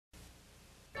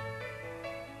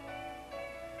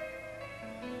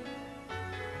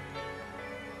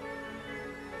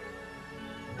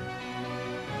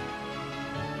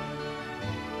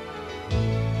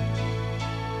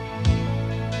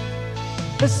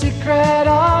The secret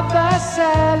of the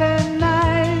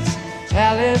Selenites,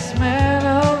 talisman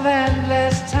of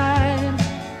endless time,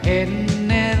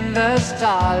 hidden in the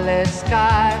starlit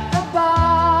sky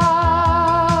above.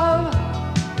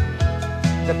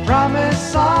 The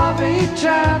promise of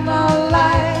eternal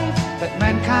life that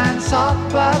mankind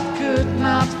sought but could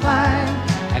not find.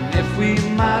 And if we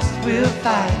must, we'll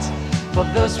fight for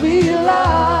those we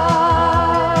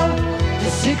love. The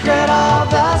secret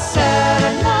of the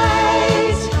Selenites,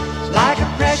 like a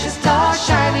precious star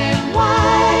shining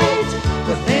white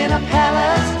within a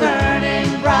palace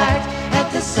burning bright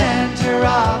at the center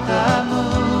of the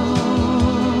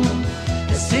moon.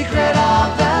 The secret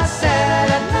of the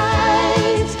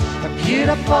Selenites, a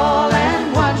beautiful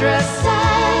and wondrous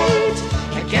sight.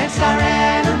 Against our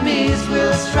enemies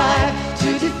we'll strive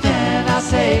to defend our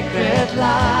sacred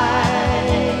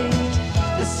light.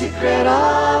 The secret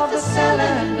of the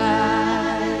Selenites.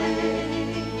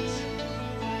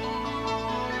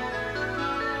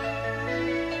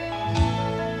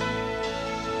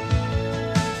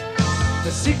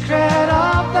 The secret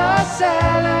of the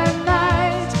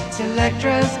Selenites,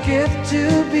 Electra's gift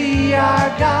to be our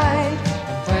guide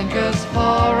and thank us for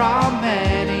our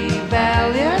many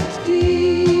valiant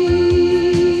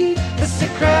deeds. The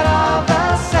secret of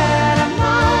the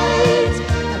Selenites,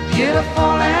 a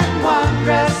beautiful and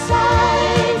wondrous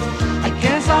sight.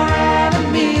 Against our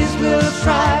enemies we'll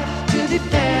strive to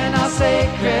defend our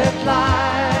sacred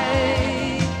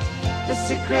light. The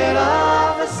secret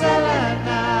of the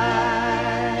Selenites.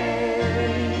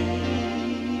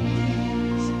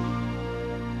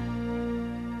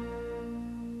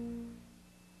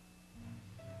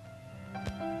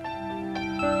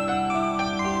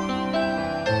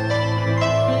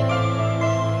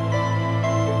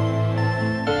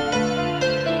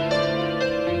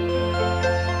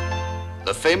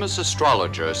 The famous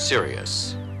astrologer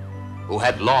Sirius, who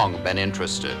had long been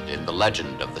interested in the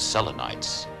legend of the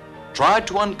Selenites, tried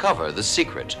to uncover the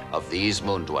secret of these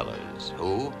moon dwellers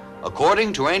who,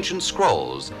 according to ancient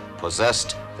scrolls,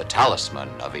 possessed the talisman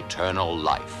of eternal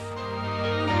life.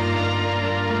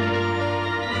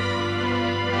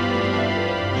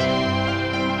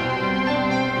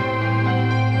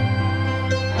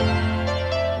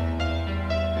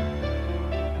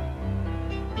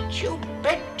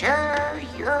 Jupiter,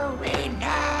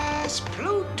 Uranus,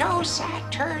 Pluto,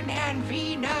 Saturn, and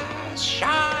Venus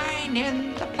shine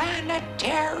in the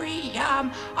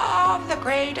planetarium of the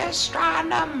great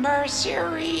astronomer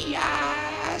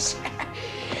Sirius.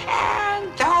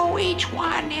 And though each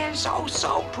one is oh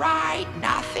so bright,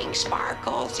 nothing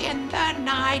sparkles in the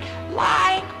night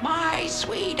like my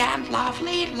sweet and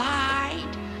lovely light.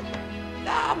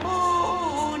 The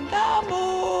moon, the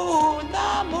moon,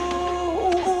 the moon.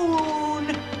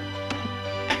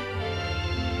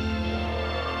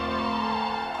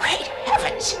 Great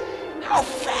heavens, how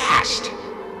fast!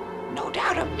 No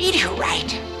doubt a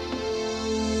meteorite.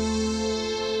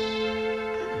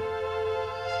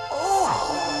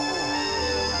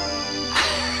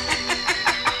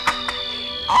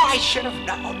 I should have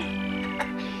known.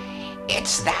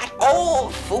 It's that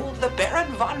old fool, the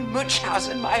Baron von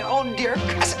Munchausen, my own dear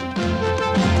cousin.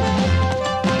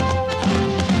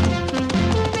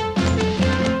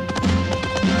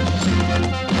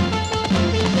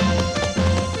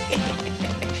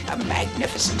 A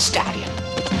magnificent stallion.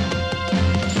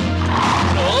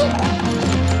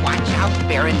 Watch out,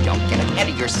 Baron, don't get ahead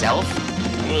of yourself.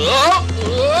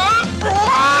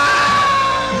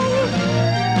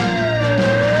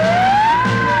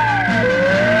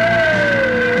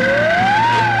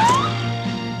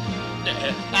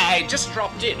 I just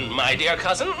dropped in, my dear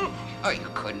cousin. Oh, you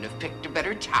couldn't have picked a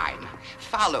better time.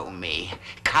 Follow me.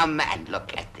 Come and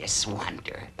look at this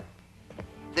wonder.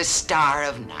 The star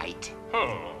of night.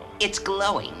 It's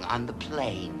glowing on the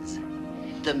plains.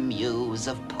 The muse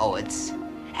of poets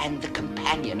and the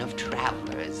companion of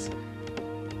travelers.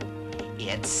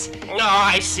 It's... Oh,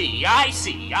 I see.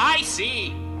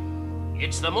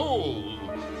 It's the moon.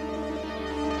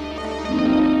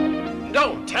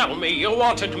 Don't tell me you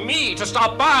wanted me to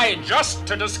stop by just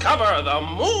to discover the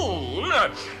moon.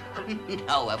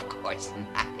 No, of course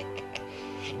not.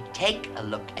 Take a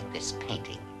look at this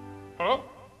painting. Huh?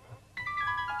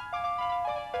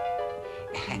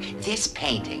 This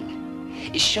painting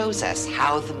shows us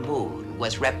how the moon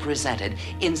was represented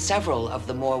in several of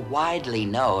the more widely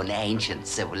known ancient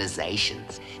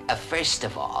civilizations. First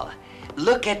of all,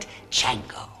 look at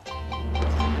Chango,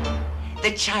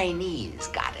 the Chinese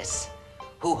goddess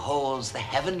who holds the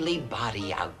heavenly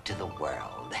body out to the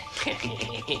world.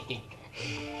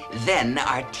 Then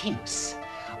Artemis,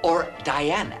 or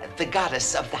Diana, the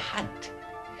goddess of the hunt.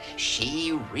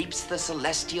 She reaps the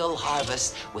celestial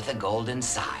harvest with a golden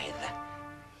scythe.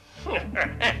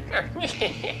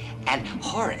 And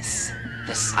Horus,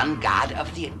 the sun god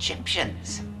of the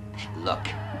Egyptians. Look,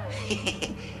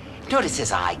 notice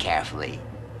his eye carefully.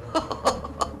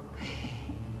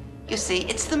 You see,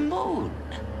 it's the moon.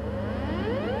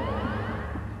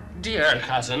 Dear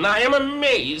cousin, I am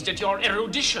amazed at your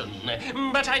erudition,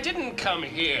 but I didn't come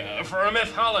here for a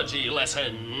mythology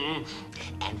lesson.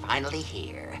 And finally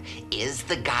here is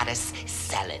the goddess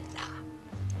Selena.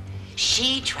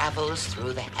 She travels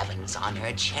through the heavens on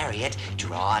her chariot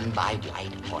drawn by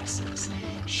white horses.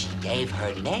 She gave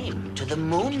her name to the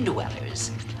moon dwellers,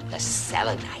 the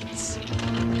Selenites.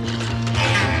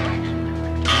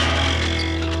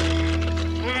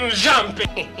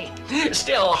 Jumping!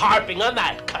 Still harping on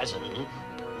that, cousin.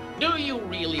 Do you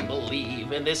really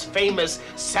believe in this famous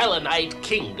Selenite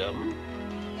kingdom?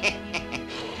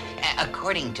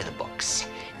 According to the books,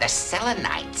 the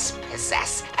Selenites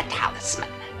possess a talisman,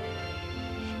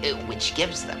 which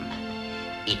gives them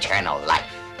eternal life.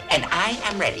 And I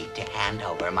am ready to hand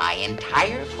over my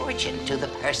entire fortune to the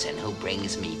person who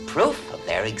brings me proof of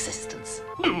their existence.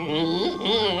 Your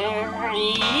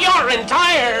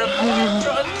entire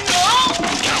fortune?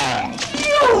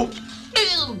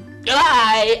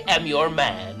 I am your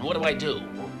man. What do I do?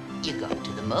 You go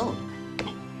to the moon.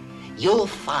 You'll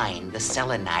find the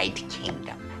Selenite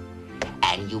kingdom,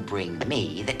 and you bring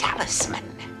me the talisman.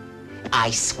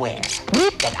 I swear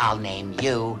that I'll name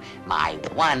you my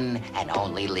one and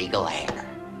only legal heir.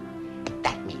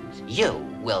 That means you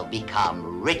will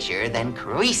become richer than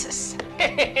Croesus.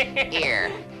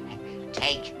 Here,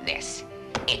 take this.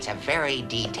 It's a very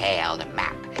detailed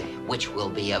map, which will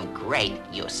be of great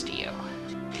use to you.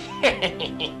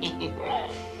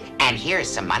 And here's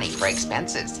some money for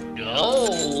expenses.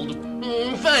 Gold?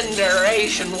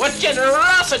 Thunderation, what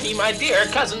generosity, my dear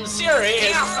cousin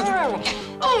Sirius.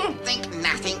 Oh, think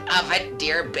nothing of it,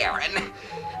 dear Baron.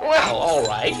 Well, all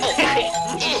right.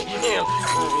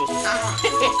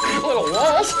 Little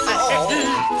walls.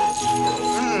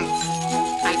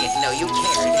 I didn't know you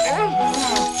cared.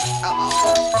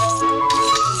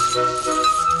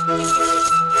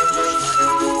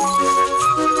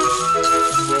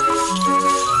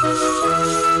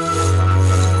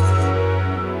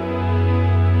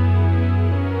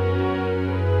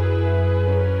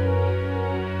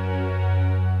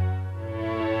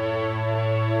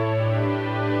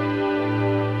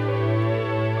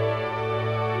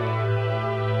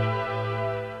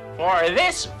 For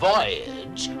this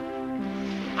voyage,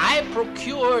 I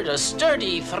procured a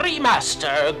sturdy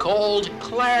three-master called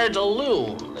Claire de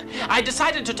Lune. I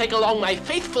decided to take along my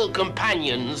faithful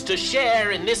companions to share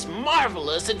in this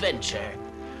marvelous adventure.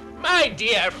 My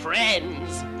dear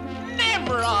friends,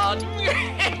 Nimrod,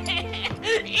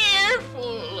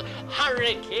 Earful,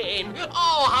 Hurricane,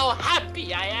 oh, how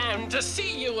happy I am to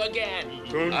see you again.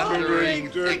 Thundering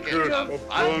thicket of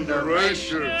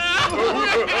thunderation.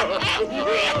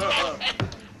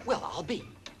 Well, I'll be.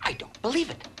 I don't believe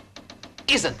it.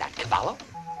 Isn't that Cavallo?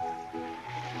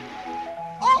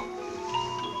 Oh!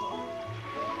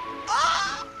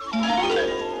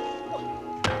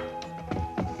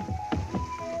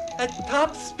 At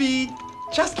top speed,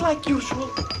 just like usual.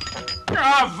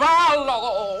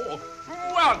 Cavallo!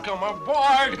 Welcome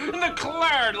aboard the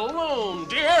Claire de Lune,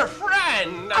 dear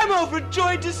friend. I'm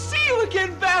overjoyed to see you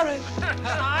again, Baron.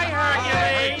 Hi,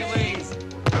 Hercules.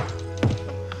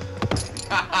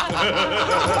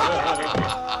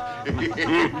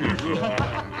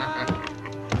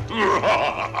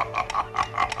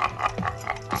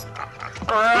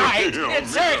 Right,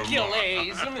 it's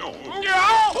Hercules.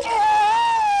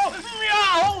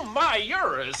 Oh my,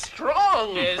 you're as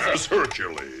strong as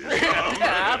Hercules.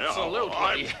 Absolutely.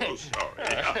 I'm so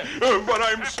sorry. But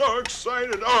I'm so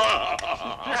excited. Oh,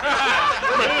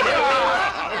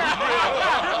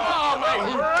 my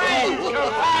great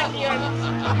companion.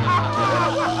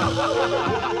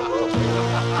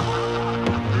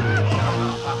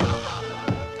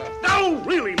 Now,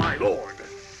 really, my lord.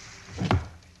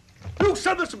 You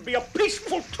said this would be a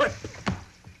peaceful trip.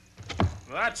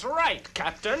 That's right,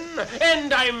 Captain.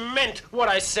 And I meant what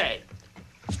I said.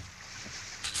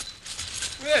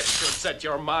 This should set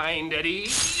your mind at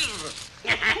ease.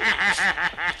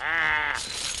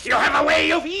 You have a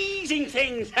way of easing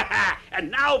things.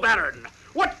 And now, Baron,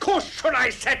 what course should I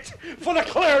set for the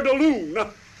Claire de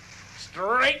Lune?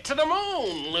 Straight to the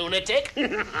moon, lunatic.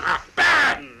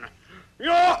 Baron,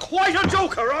 you're quite a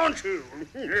joker, aren't you?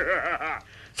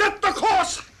 Set the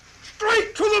course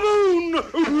straight to the moon!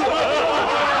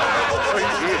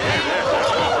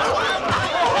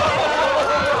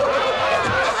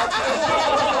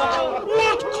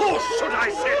 What course I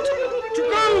said, to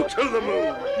go to the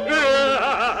moon.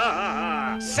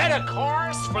 Set a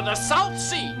course for the South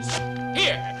Seas.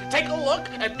 Here, take a look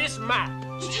at this map.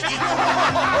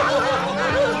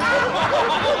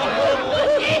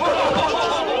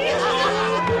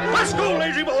 Let's go,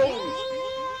 lazy bones!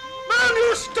 Man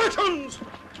your statons!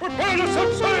 Prepare to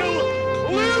set sail!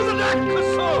 Clear the deck,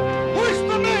 sir! Hoist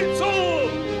the mainsail!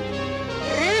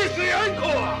 Raise the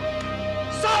anchor!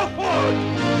 Southward!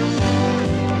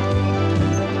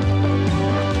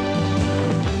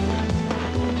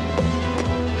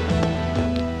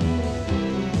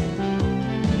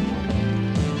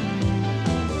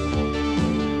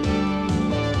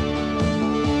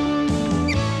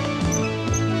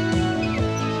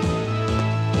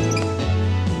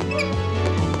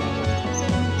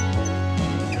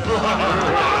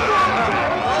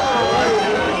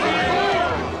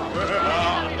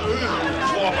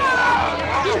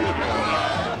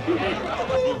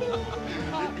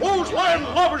 Those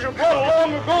landlubbers you brought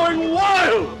along are going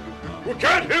wild! We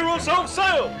can't hear ourselves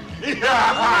sail! Have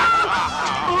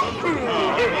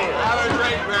a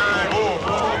drink, Baron.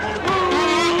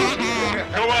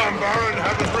 Come on, Baron,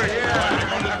 have a drink.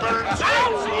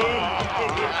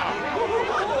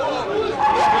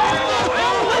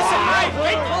 Listen, my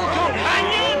faithful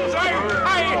companions,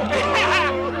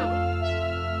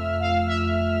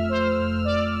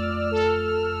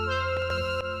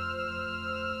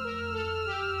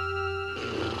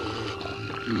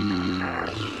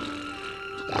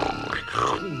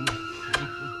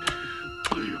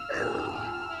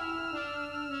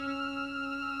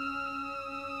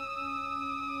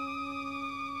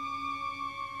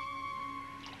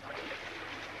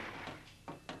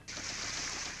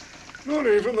 Not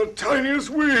even the tiniest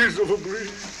wheeze of a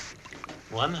breeze.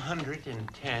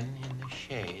 110 in the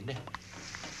shade.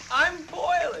 I'm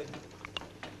boiling.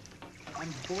 I'm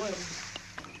boiling.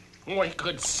 we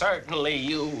could certainly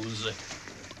use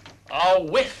a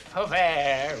whiff of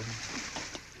air.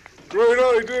 Great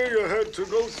idea you had to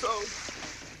go south.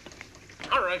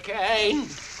 Hurricane,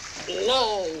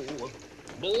 blow.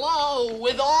 Blow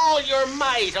with all your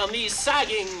might on these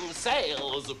sagging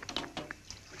sails.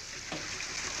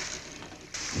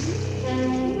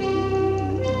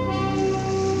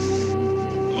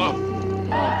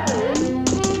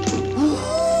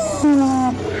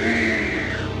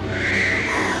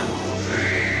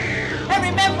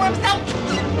 Every man for himself.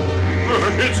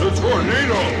 It's a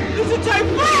tornado. It's a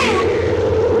typhoon.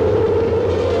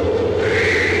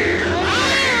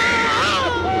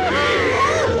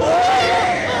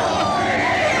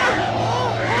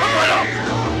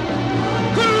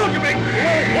 Good look at me,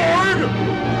 Lord!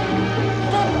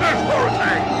 Stop that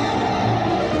hurricane!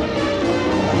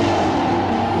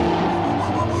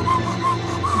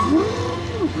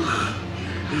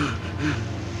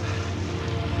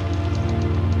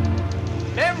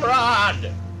 Nimrod,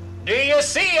 do you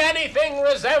see anything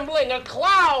resembling a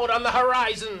cloud on the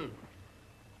horizon?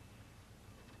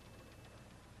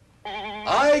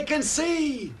 I can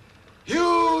see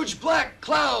huge black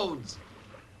clouds.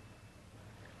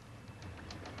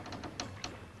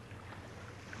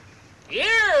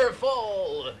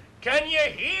 Earful, can you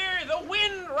hear the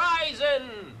wind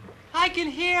rising? I can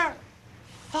hear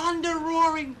thunder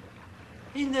roaring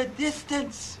in the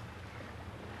distance.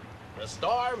 The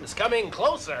storm's coming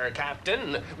closer,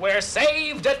 Captain. We're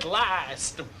saved at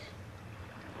last.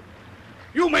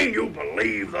 You mean you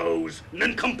believe those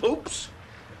nincompoops?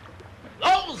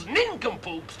 Those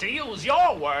nincompoops, to use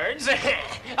your words,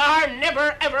 are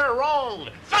never ever wrong.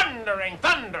 Thundering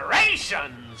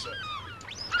thunderations.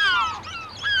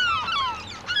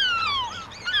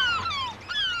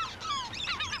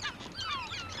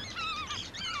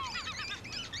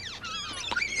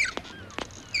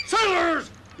 Sailors,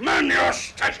 man your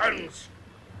stations!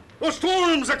 The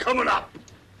storms are coming up!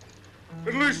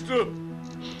 At least,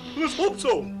 let's hope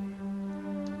so.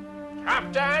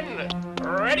 Captain,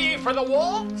 ready for the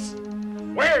waltz?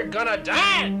 We're gonna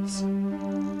dance.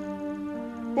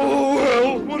 Oh,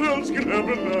 well, what else can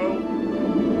happen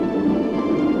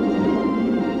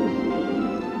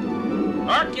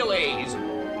now? Hercules,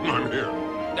 I'm here.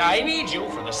 I need you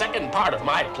for the second part of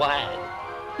my plan.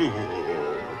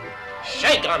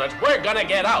 Shake on it. We're gonna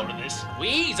get out of this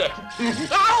squeeze. Ow,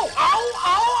 ow,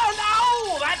 ow, and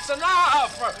ow! That's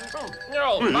enough.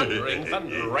 No, thundering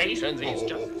thunderations. He's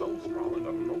just so strong. I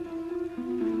don't know.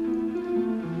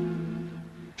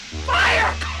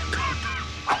 Fire!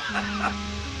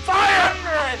 Fire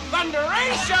and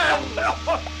thunderation!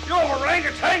 You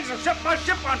orangutans have set my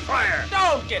ship on fire!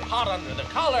 Don't get hot under the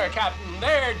collar, Captain.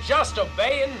 They're just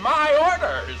obeying my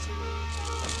orders.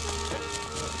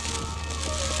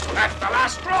 That's the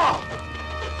last straw!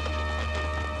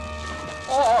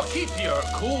 Oh, keep your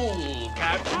cool,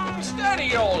 Captain.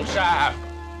 Steady, old chap.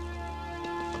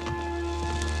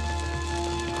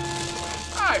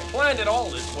 I planned it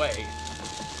all this way.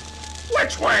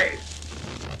 Which way?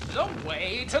 The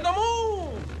way to the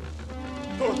moon.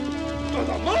 To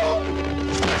the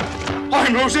moon?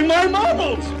 I'm losing my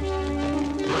marbles!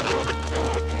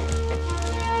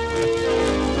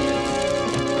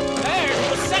 There's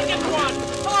the second one.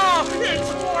 Oh,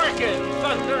 it's working.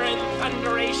 Thunder and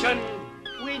thunderation.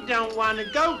 We don't want to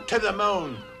go to the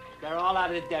moon. They're all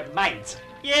out of their minds.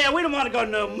 Yeah, we don't want to go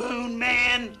to the moon,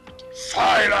 man.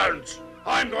 Silence!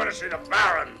 I'm going to see the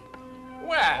Baron.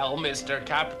 Well, Mr.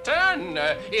 Captain,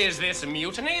 is this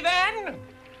mutiny then?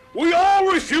 We all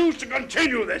refuse to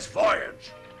continue this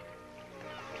voyage.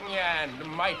 And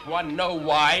might one know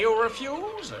why you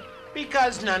refuse?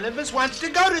 Because none of us wants to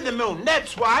go to the moon.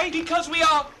 That's why. Because we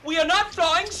are not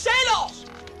flying sailors.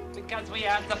 Because we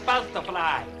are supposed to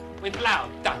fly. We flout.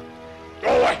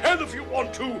 Go ahead if you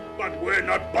want to, but we're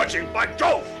not budging by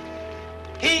Jove.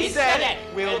 He said it.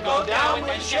 We'll go down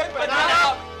with the ship but not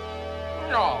out.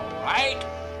 All right.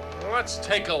 Let's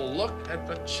take a look at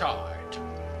the chart.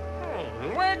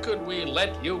 Where could we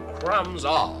let you crumbs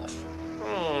off?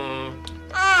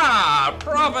 Ah,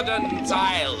 Providence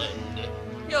Island.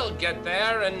 You'll get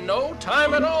there in no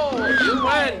time at all, you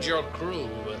and your crew.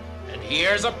 And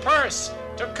here's a purse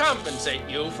to compensate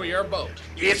you for your boat.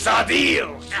 It's a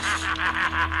deal.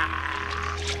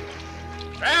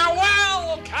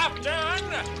 Farewell,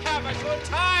 Captain. Have a good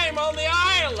time on the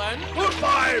island.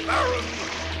 Goodbye, Baron.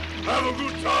 Have a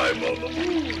good time on the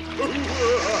moon.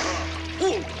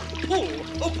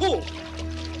 Pull.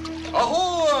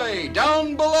 Ahoy!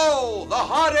 Down below, the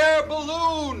hot air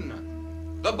balloon!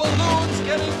 The balloon's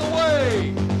getting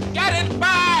away! Get it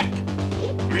back!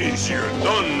 Easier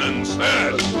done than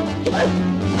said.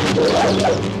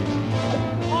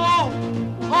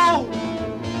 Oh!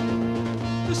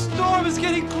 The storm is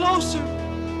getting closer.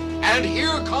 And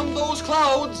here come those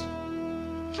clouds!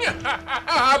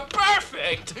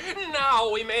 Perfect!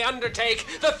 Now we may undertake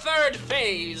the third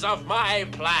phase of my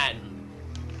plan.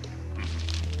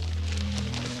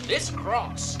 This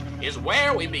cross is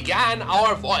where we began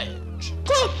our voyage.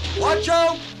 Watch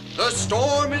out! The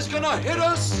storm is gonna hit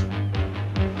us!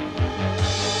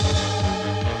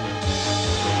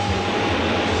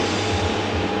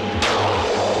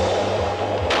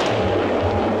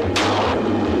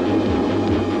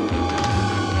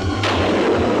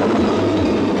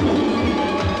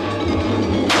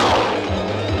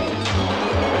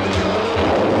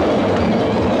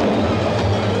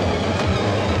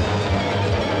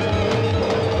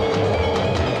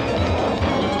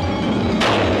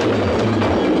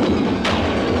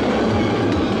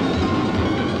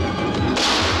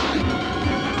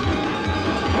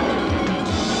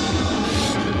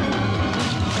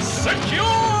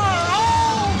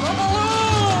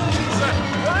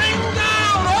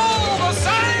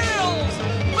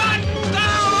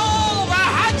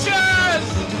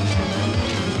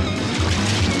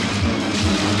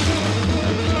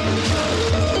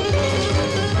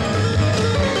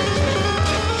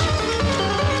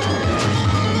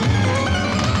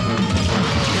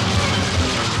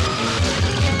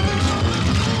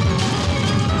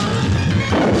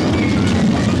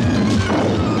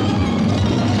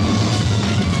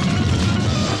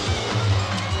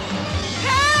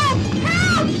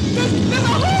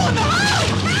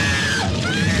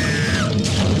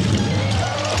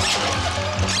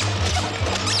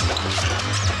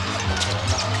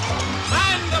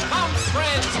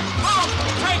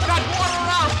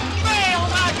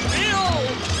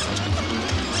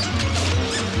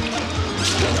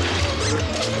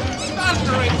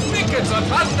 It's a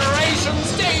thunderation.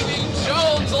 Davy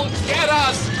Jones will get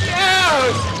us.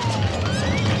 Yes!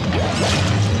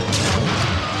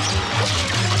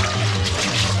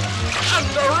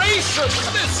 Thunderation!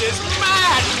 This is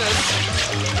madness!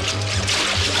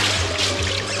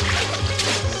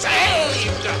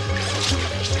 Saved!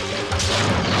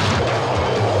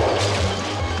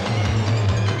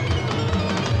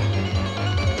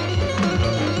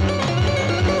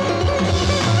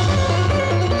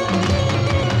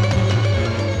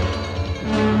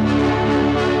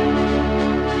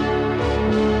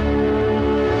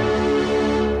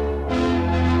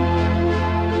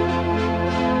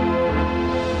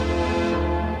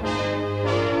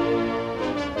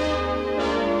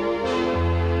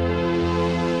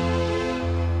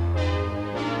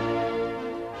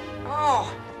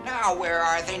 Where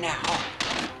are they now?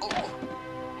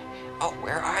 Oh,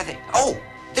 where are they? Oh,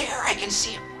 there, I can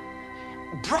see them.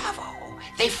 Bravo!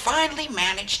 They finally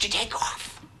managed to take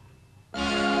off.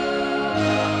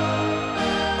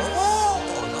 Oh,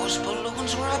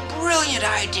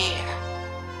 splendid idea.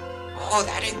 Oh,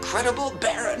 that incredible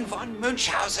Baron von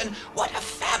Munchausen. What a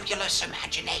fabulous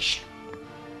imagination.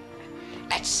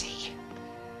 Let's see.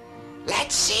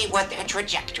 Let's see what their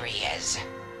trajectory is.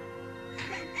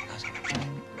 Goes over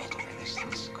this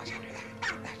goes under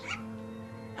that.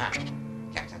 Huh.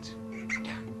 Yeah, that's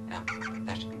down. No,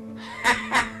 that's.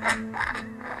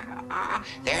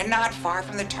 They're not far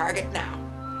from the target now.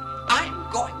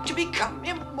 I'm going to become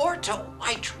immortal.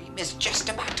 My dream is just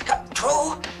about to come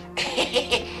true.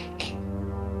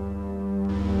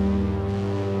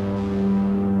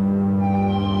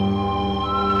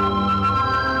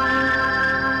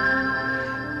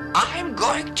 I'm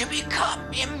going to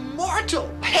become immortal.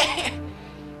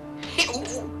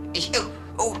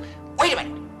 Oh, wait a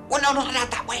minute. Well, no,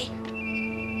 not that way.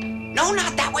 No,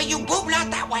 not that way, you boob, not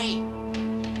that way.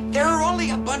 There are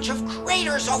only a bunch of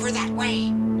craters over that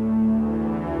way.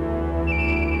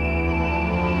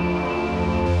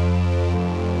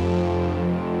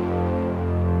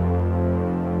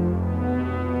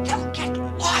 They'll get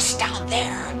lost down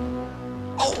there.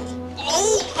 Oh.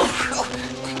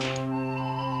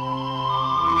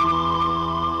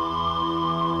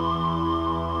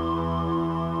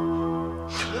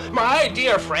 My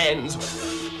dear friends,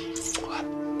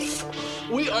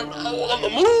 we are now on the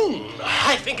moon.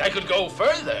 I think I could go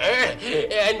further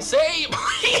and say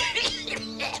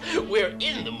we're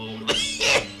in the moon.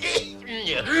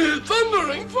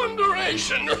 Thundering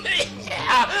thunderation.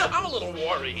 I'm a little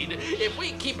worried. If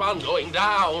we keep on going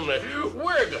down,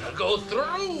 we're gonna go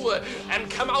through and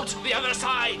come out the other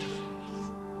side.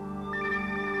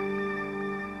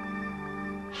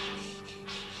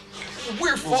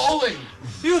 We're falling.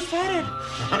 You said it.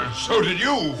 So did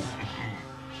you.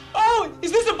 Oh,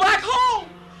 is this a black hole?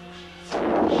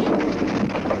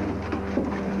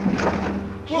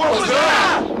 What was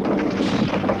that?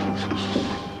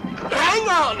 Hang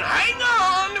on, hang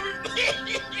on!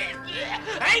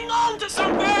 Hang on to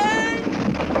something!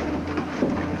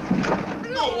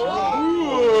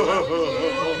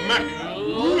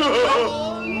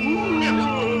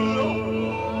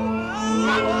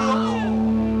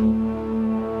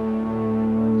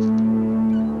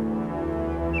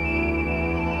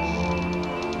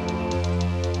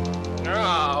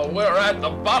 We're at the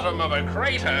bottom of a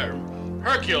crater.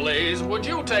 Hercules, would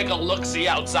you take a look-see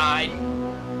outside?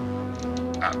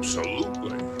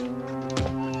 Absolutely.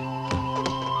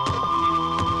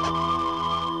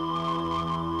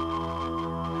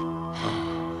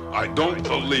 I don't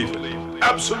believe it.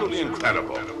 Absolutely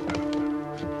incredible.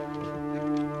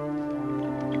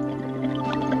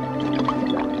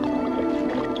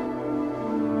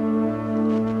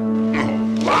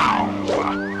 Oh, wow.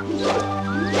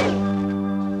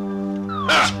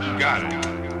 Got it.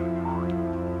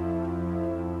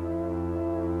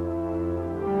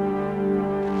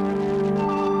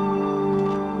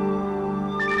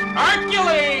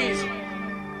 Hercules!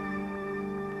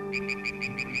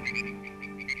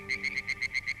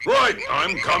 Right,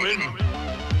 I'm coming.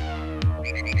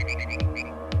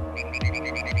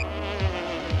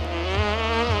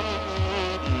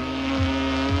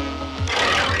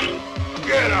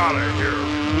 Get out of here,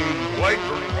 Moonlight,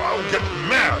 or I'll get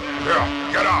mad. Here,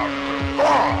 get out.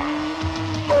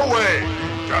 Go away.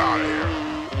 Get out of here.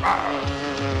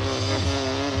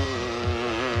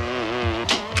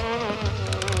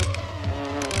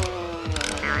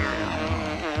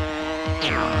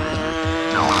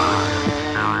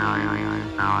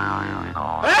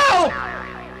 Help!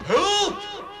 Help!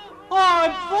 Oh,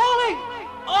 I'm falling!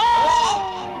 Oh!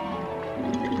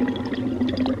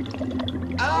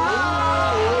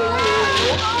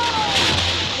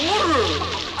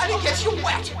 I didn't get you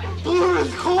wet.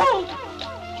 It's cold!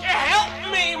 Help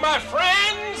me, my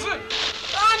friends!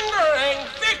 Thundering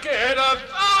thicket of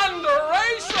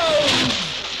thunderation!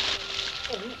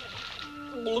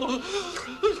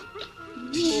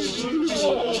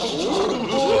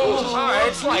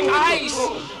 It's like ice!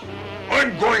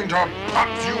 I'm going to pop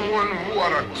you one.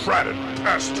 What a dratted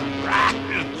pest.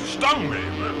 It stung me.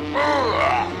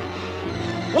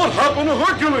 What happened to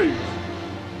Hercules?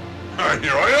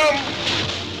 Here I am.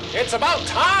 It's about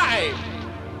time!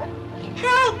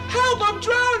 Help! Help! I'm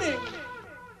drowning!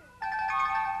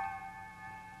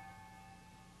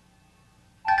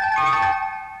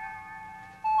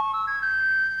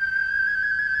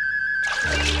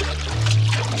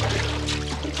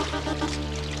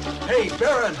 Hey,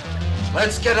 Baron,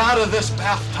 let's get out of this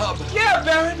bathtub. Yeah,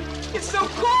 Baron! It's so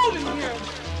cold in here!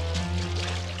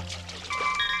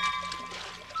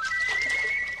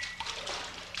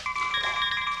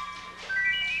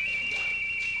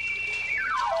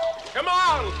 Come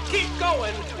on, keep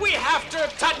going. We have to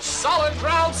touch solid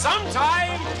ground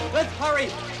sometime. The Let's hurry.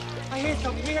 I hear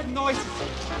some weird noises.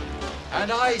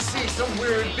 And I see some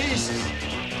weird beasts.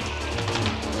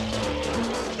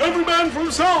 Every man for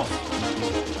himself!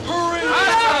 Hurry!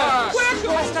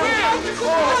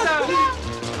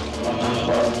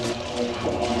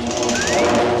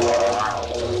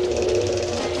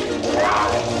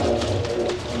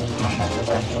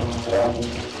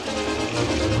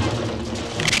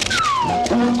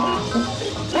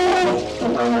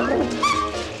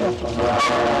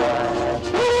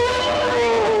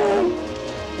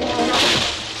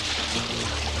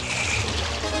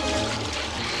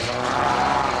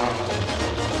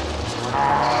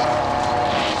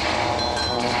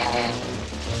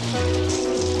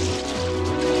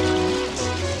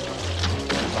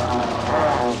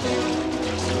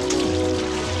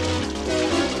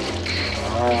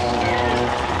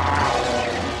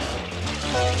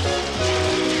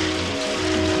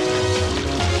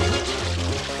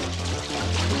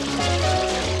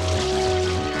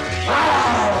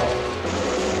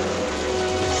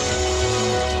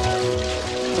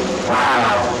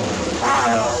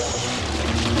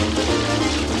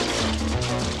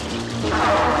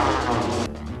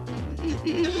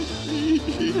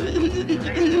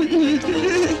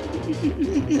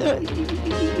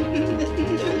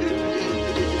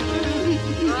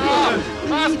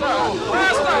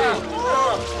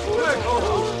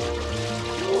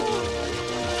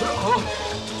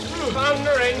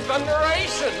 Thundering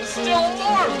thunderation, still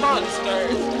more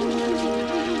monsters!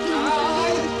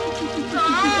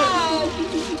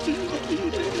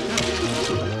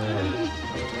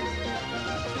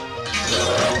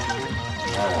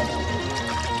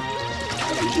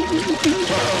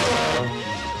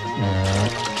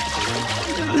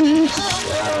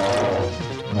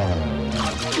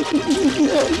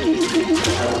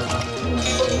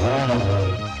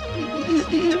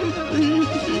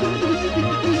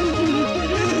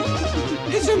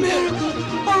 It's a miracle!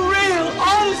 A real,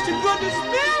 honest to goodness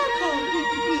miracle!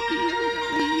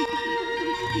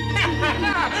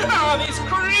 Oh, these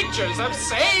creatures have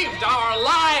saved our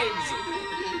lives!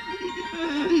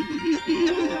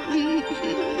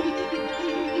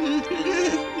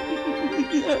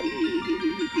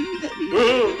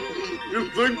 You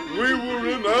think we were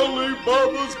in Ali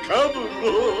Baba's cabin?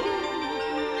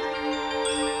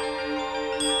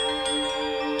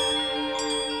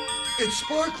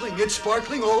 It's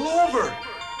sparkling all over.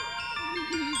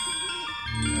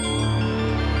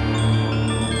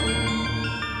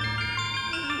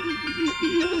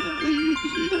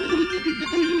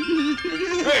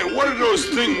 Hey, what are those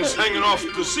things hanging off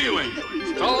the ceiling?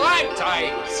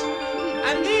 Stalactites!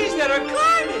 And these that are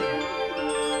climbing!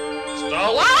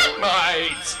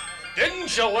 Stalagmites!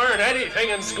 Didn't you learn anything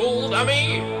in school,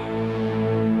 dummy?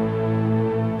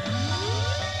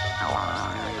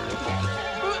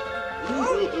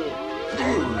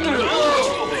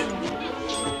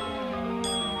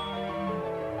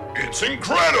 It's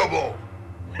incredible!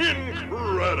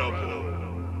 Incredible!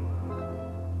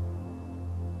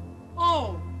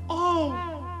 Oh,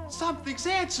 something's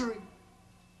answering.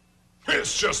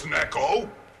 It's just an echo.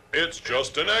 It's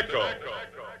just an echo.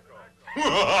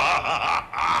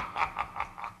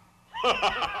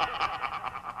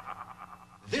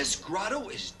 This grotto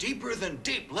is deeper than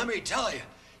deep, let me tell you.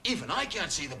 Even I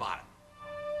can't see the bottom.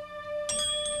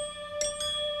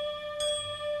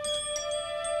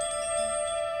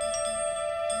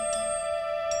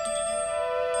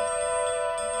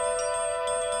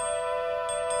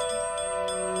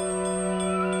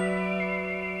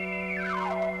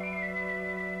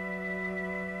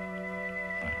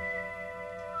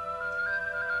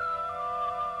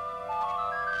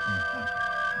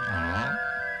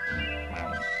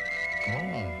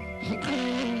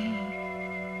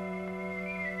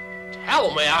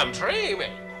 Tell me I'm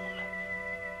dreaming.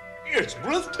 It's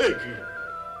breathtaking.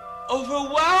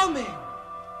 Overwhelming.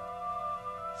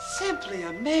 Simply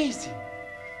amazing.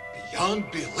 Beyond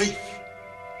belief.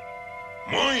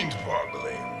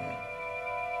 Mind-boggling.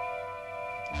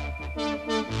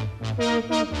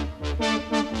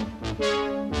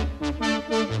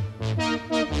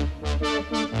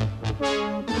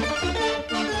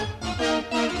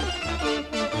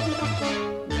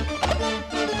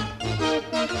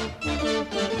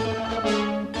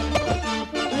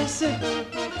 Listen,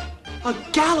 a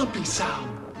galloping sound.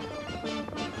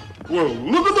 Well,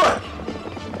 look at that!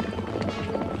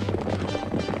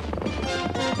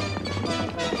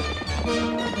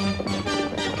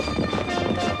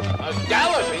 A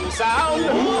galloping sound?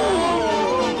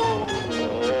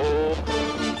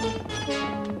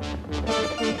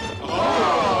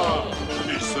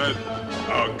 He said,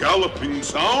 a galloping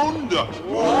sound?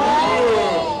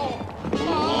 Whoa!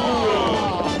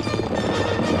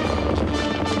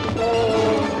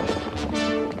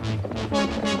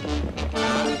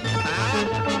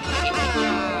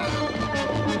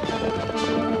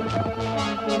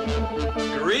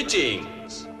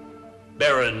 Greetings,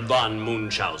 Baron von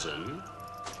Munchausen.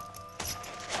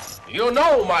 You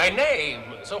know my name,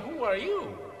 so who are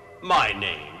you? My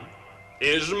name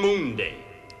is Moonday.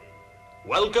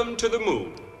 Welcome to the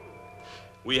moon.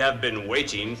 We have been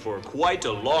waiting for quite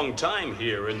a long time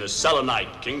here in the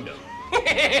Selenite Kingdom.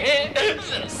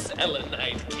 The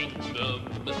Selenite Kingdom.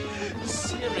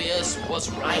 Sirius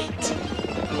was right.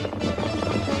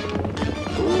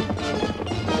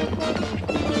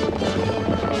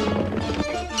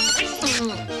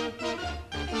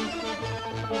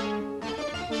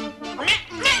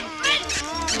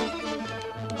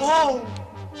 Oh,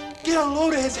 get a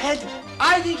load of his head.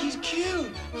 I think he's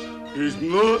cute. He's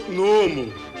not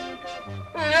normal.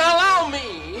 Allow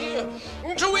me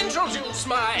to introduce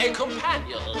my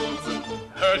companions.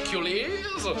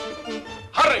 Hercules,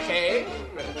 Hurricane,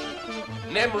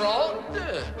 Nimrod,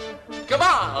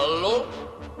 Cavallo,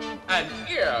 and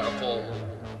Earful.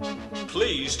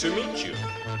 Pleased to meet you.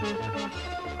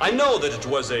 I know that it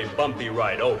was a bumpy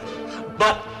ride over,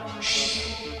 but shh.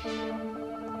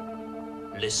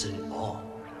 Listen more.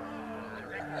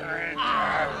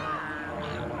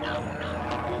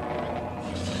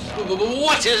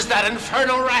 What is that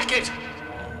infernal racket?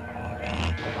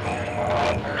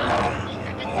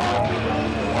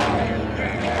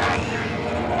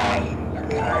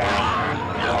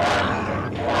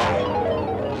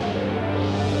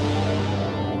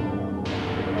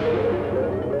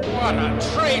 What a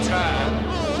traitor!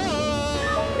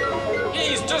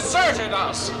 He's deserted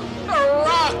us! The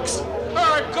rocks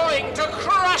are going to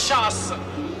crush us!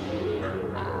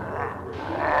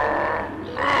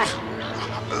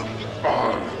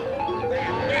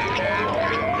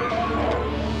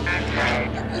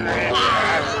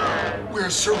 We're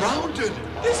surrounded.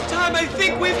 This time I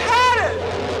think we've had it.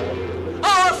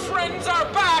 Our friends are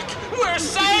back! We're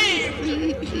saved!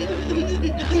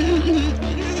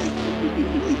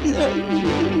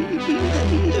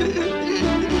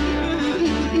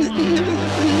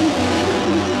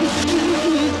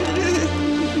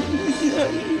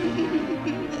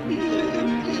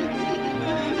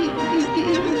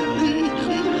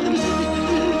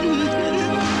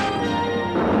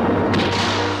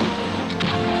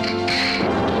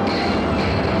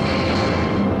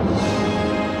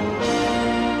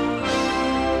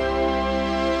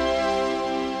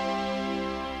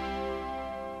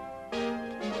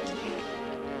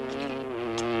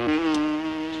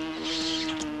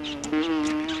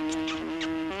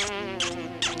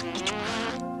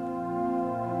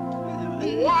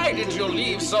 Why did you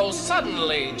leave so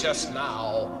suddenly just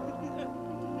now?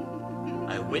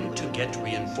 I went to get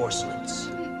reinforcements,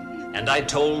 and I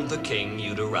told the king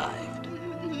you'd arrived.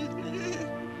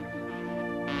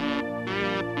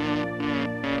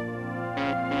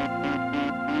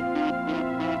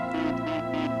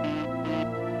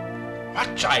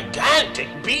 What gigantic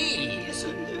bees!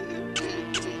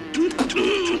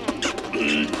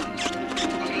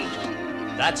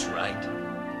 That's right.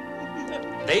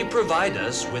 They provide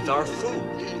us with our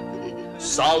food.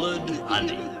 Solid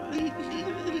honey.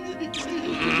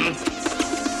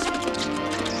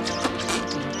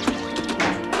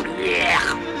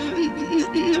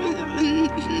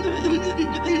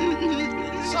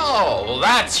 So,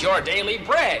 that's your daily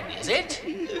bread, is it?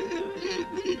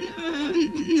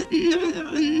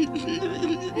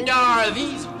 Are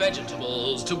these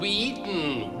vegetables to be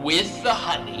eaten with the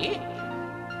honey?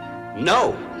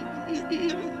 No.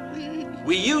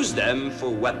 We use them for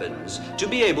weapons to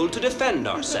be able to defend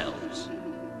ourselves.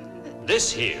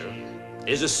 This here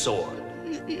is a sword.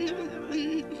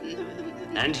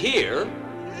 And here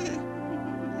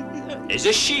is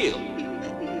a shield.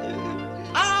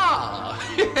 Ah!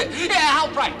 Yeah, how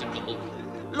practical.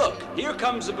 Look, here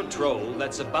comes a patrol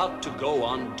that's about to go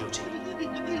on duty.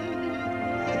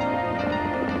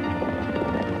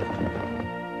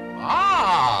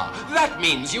 Ah! That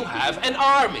means you have an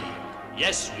army.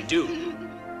 Yes, we do.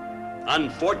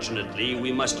 Unfortunately,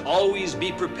 we must always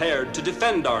be prepared to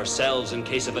defend ourselves in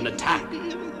case of an attack.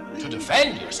 To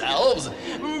defend yourselves?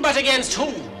 But against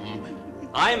whom?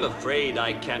 I'm afraid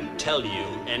I can't tell you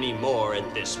any more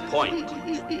at this point.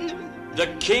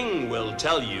 The king will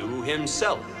tell you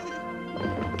himself.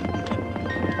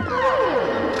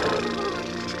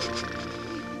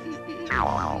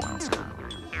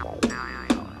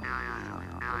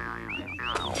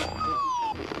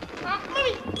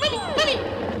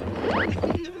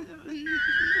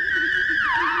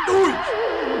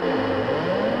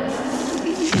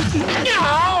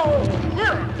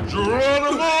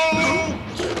 Geronimo!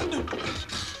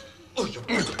 Oh, you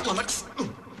flummox.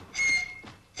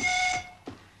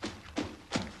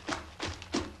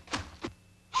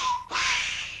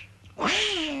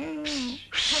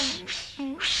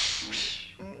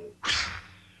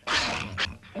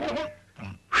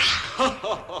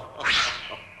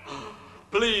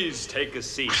 Please take a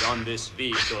seat on this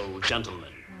vehicle, gentlemen.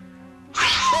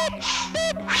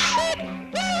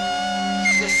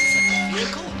 This isn't a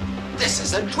vehicle. This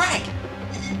is a dragon.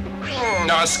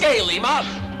 A scaly mug.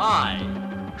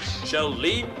 I shall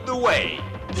lead the way.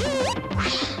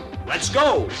 Let's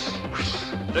go.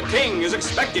 The king is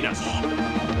expecting us.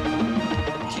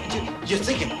 You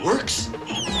think it works?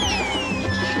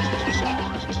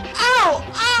 Ow!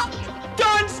 Ow!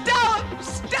 Darn Stella!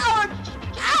 Stella!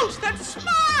 Ouch! That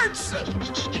smarts!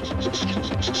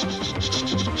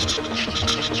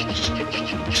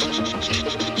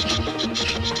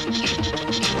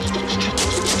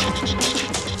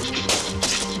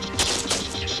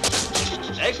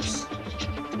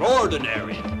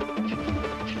 Extraordinary.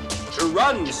 To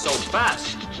run so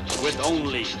fast with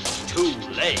only 2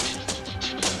 legs.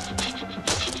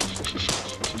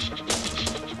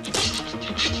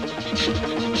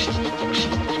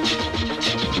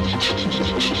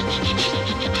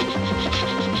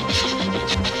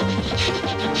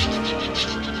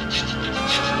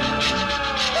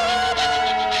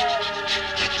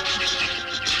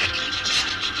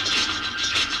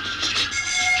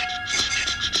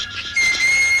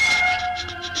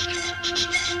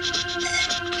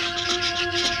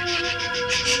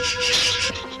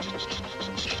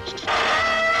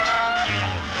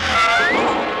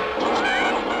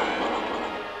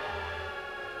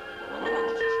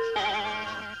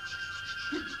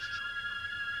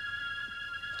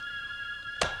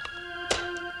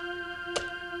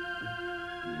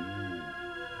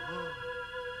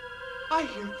 I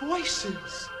hear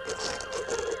voices.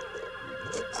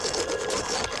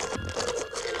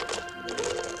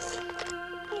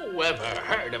 Whoever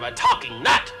heard of a talking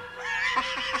nut?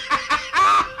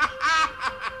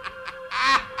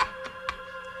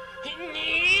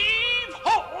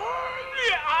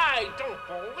 I don't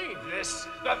believe this.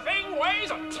 The thing weighs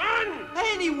a ton.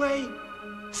 Anyway,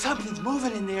 something's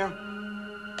moving in there.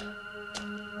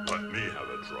 Let me have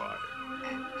a try.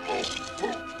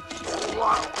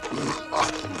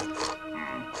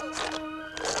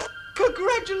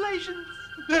 Congratulations!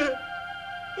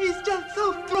 He's just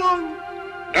so strong.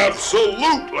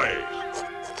 Absolutely!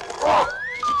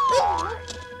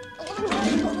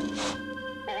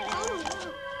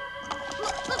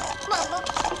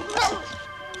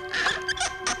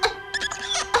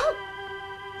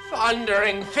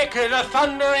 Thundering thicker the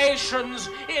thunderations.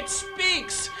 It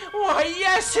speaks. Why,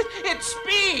 yes, it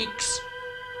speaks.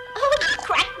 Oh,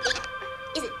 crack me.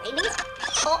 Is it raining?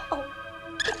 Oh,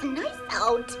 it's nice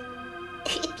out.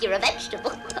 If you're a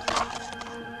vegetable.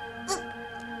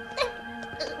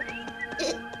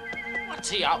 What's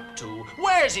he up to?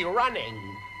 Where's he running?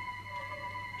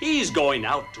 He's going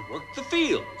out to work the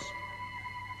fields.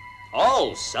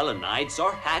 All Selenites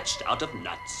are hatched out of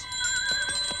nuts.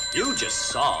 You just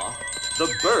saw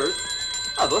the birth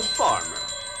of a farmer.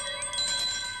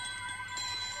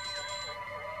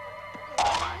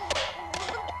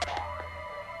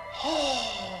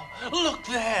 Oh, look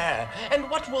there. And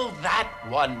what will that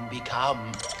one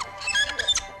become?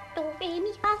 Do, re,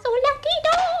 mi, fa, sol, la, ti,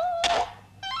 do.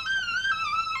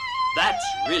 That's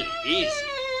really easy.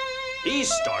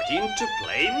 He's starting to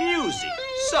play music,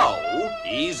 so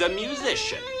he's a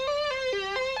musician.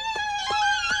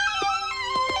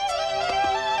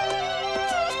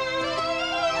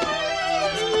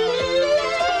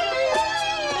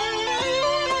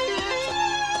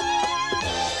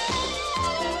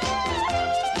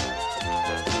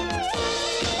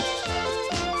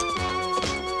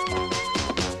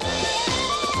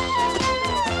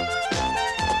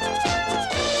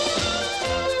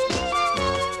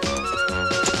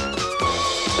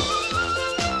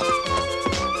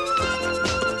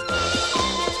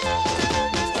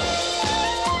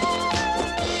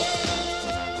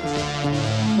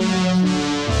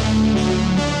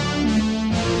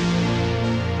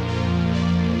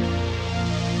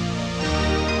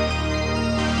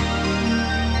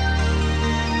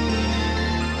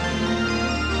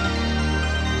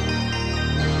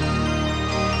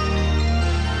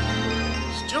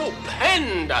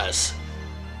 Stupendous!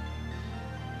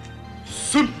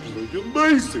 Simply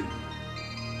amazing!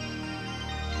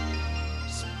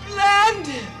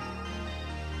 Splendid!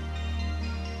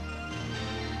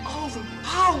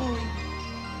 Overpowering!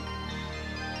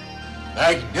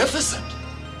 Magnificent!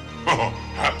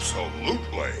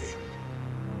 Absolutely!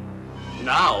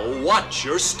 Now watch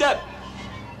your step.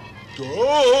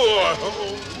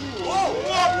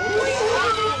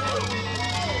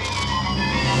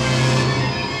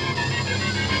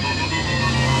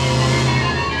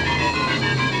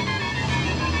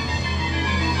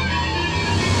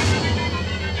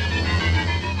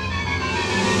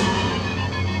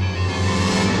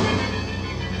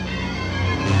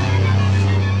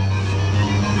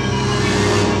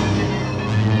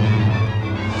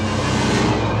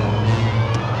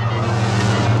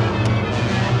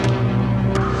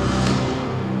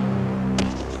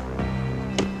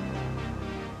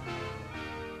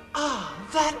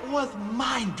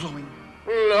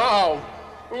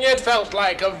 felt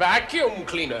like a vacuum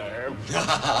cleaner.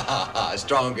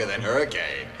 Stronger than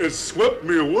hurricane. It swept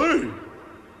me away.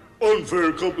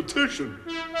 Unfair competition.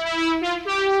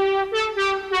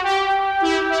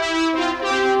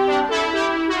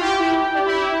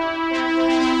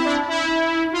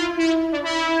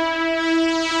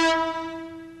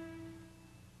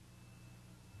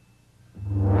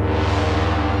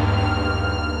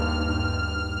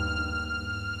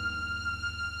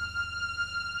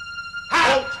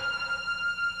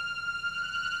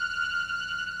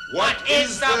 What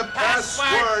is the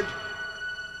password?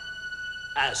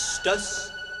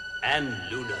 Astus and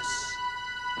Lunus.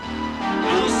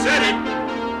 Who said it?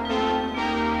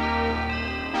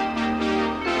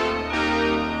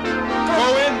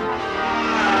 Go in.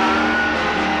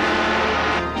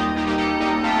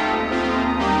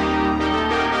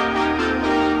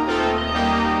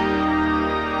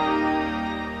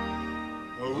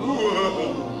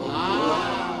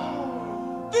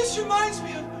 This reminds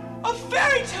me of a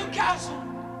fairy tale castle.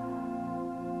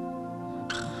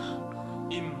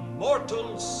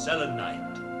 Immortal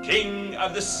Selenite, King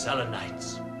of the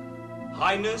Selenites.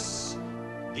 Highness,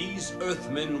 these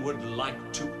Earthmen would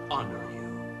like to honor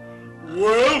you.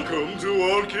 Welcome to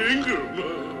our kingdom.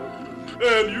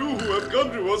 And you who have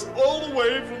come to us all the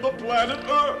way from the planet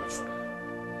Earth.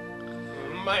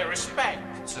 My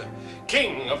respects,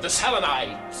 King of the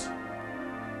Selenites.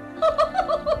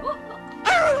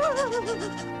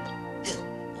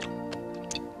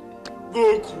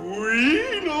 The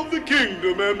Queen of the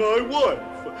Kingdom and my wife,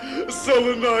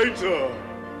 Selenita.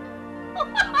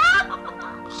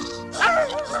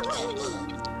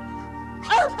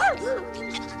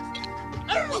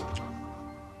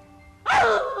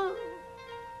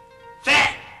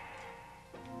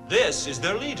 This is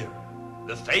their leader,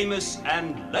 the famous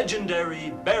and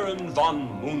legendary Baron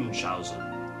von Munchausen,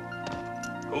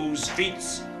 whose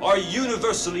feats are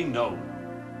universally known.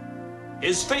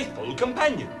 His faithful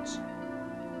companions.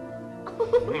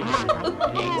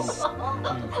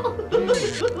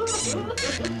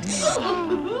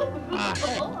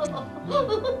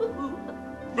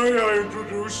 May I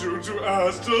introduce you to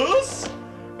Astus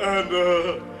and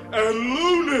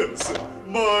Lunus,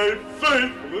 my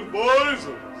faithful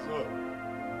advisors.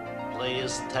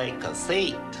 Please take a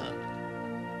seat.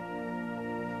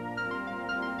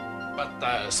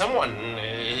 But someone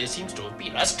seems to have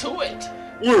beat us to it.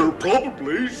 We're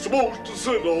probably supposed to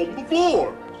sit on the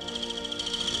floor.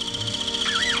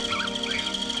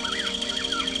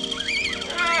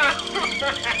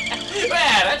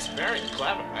 Well, that's very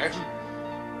clever.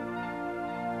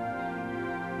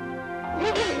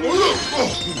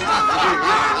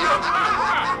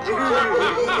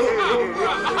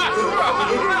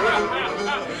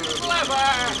 Clever,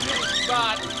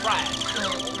 but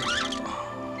practical.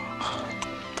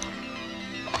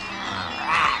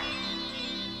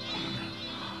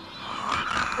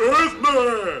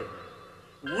 Earthman!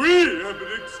 We have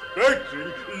been expecting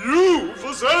you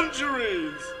for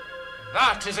centuries!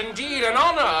 That is indeed an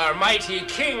honor, mighty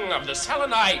King of the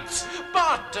Selenites.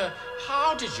 But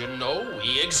how did you know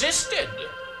we existed?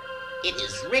 It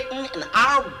is written in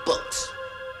our books.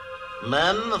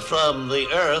 Men from the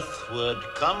Earth would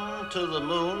come to the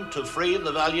moon to free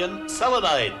the valiant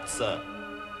Selenites.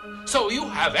 So you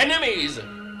have enemies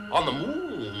on the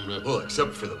moon? Well,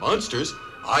 except for the monsters,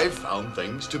 I've found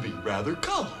things to be rather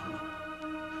calm.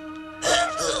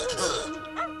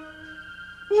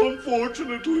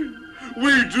 Unfortunately,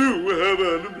 we do have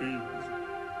enemies.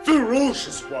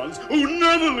 Ferocious ones who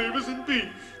never leave us in peace.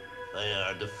 They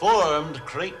are deformed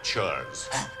creatures.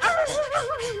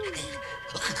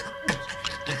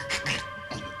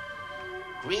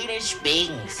 Greenish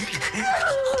beings.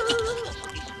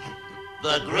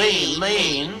 The green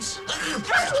means...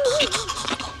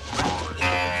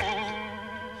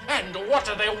 And what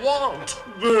do they want?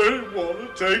 They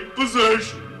want to take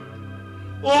possession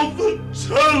of the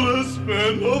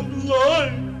talisman of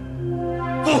life.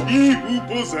 For he who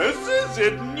possesses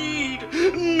it need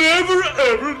never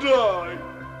ever die.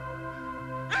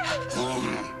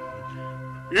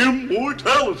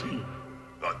 Immortality.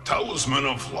 The talisman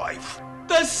of life.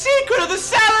 The secret of the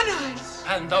Selenites.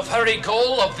 And the very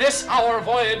goal of this our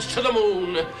voyage to the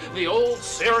moon. The old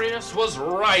Sirius was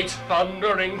right,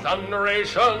 thundering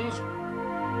thunderations.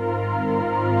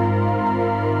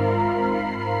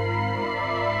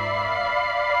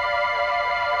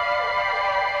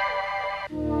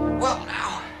 Well,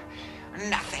 now,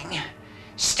 nothing.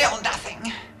 Still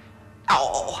nothing.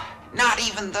 Oh, not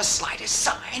even the slightest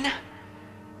sign.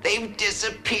 They've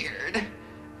disappeared.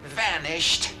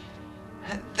 Vanished.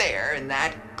 There in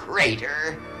that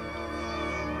crater.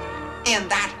 In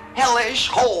that hellish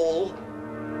hole.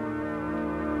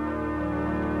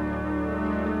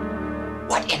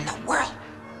 What in the world?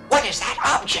 What is that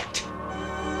object?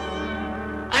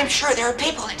 I'm sure there are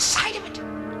people inside of it.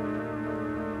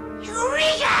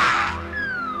 Eureka!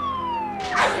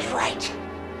 I was right.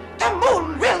 The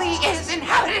moon really is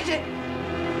inhabited.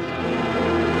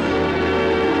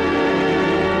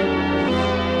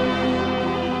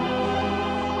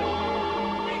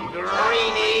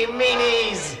 Greeny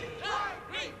meanies!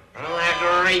 A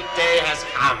great day has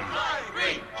come.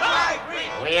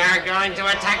 We are going to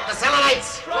attack the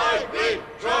Selenites! Try green,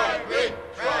 try green,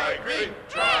 try green,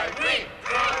 try green,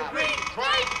 try green,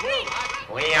 try green.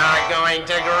 We are going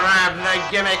to grab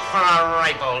the gimmick for a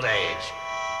ripe old age.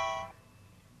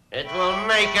 It will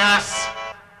make us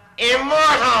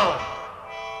immortal!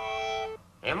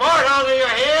 Immortal, do you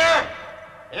hear?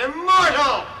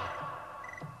 Immortal!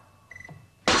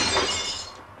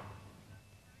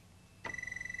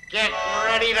 Get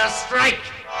ready to strike!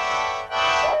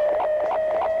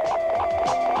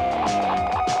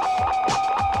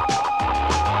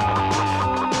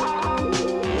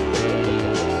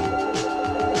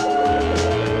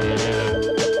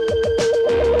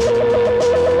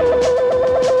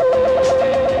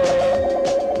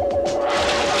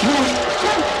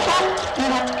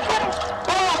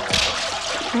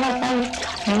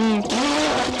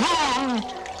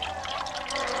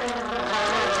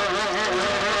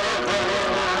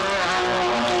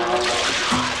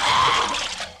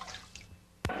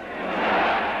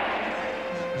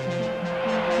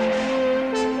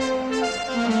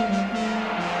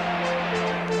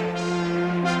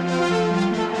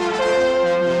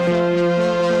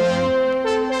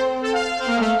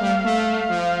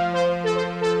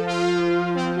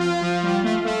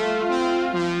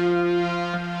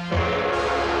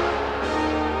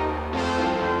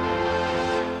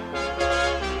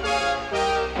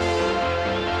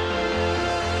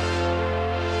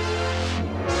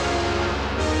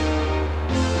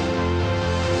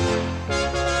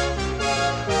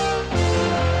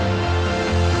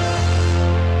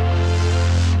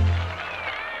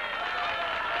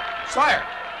 Sire,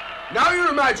 now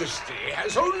your majesty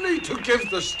has only to give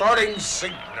the starting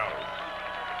signal.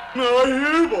 I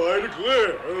hereby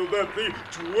declare that the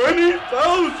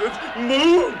 20,000th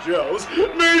moon gels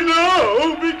may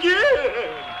now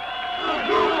begin.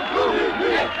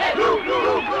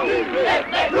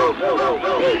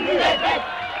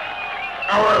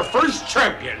 Our first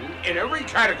champion in every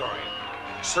category,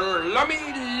 Sir Lummy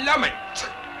Lummit.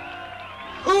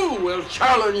 Who will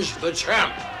challenge the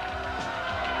champ?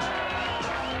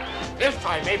 If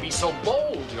I may be so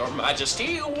bold, Your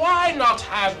Majesty, why not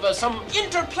have some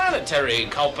interplanetary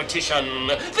competition?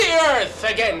 The Earth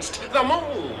against the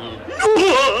Moon.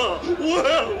 Well,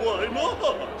 why not?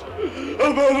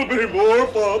 That'll be more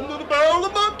fun than a barrel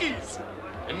of monkeys.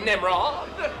 Nimrod?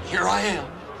 Here I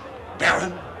am,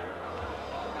 Baron.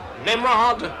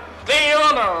 Nimrod, the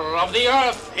honor of the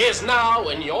Earth is now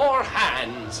in your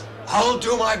hands. I'll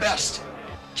do my best.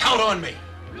 Count on me.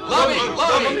 Lummy,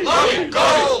 Lummy, Lummy, go!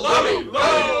 Lummy,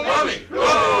 go! Lummy, go!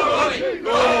 Lummy,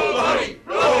 go! Lummy,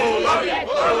 go! Lummy,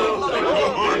 go!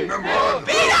 Lummy,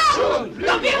 Beat up!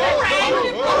 The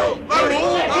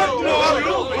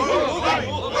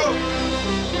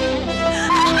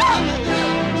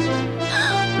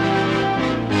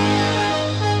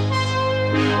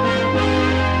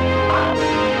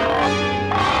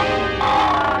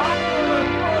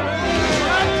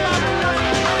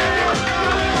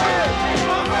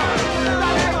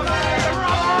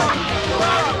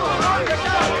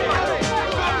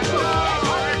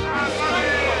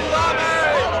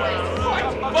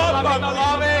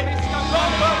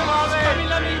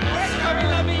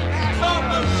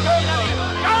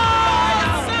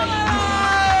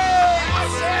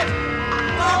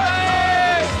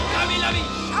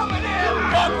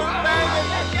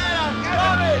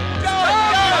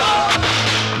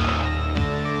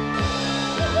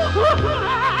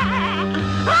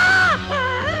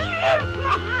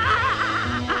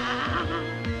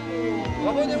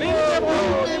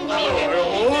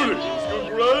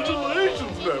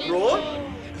Congratulations, Nimrod.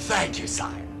 Thank you,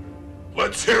 sire.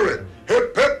 Let's hear it.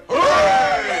 Hip, hip,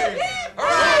 hooray!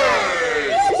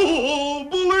 Hooray! Oh,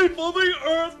 belief of the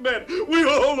Earthmen, we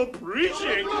all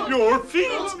appreciate your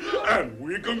feats, and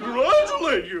we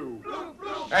congratulate you.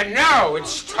 And now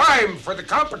it's time for the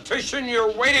competition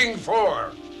you're waiting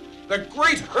for. The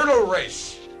Great Hurdle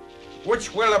Race,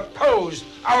 which will oppose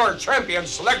our champion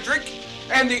Selectric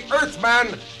and the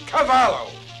Earthman Cavallo.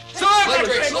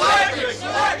 Selectric! Selectric!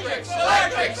 Selectric!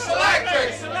 Selectric!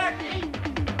 Selectric! Selectric!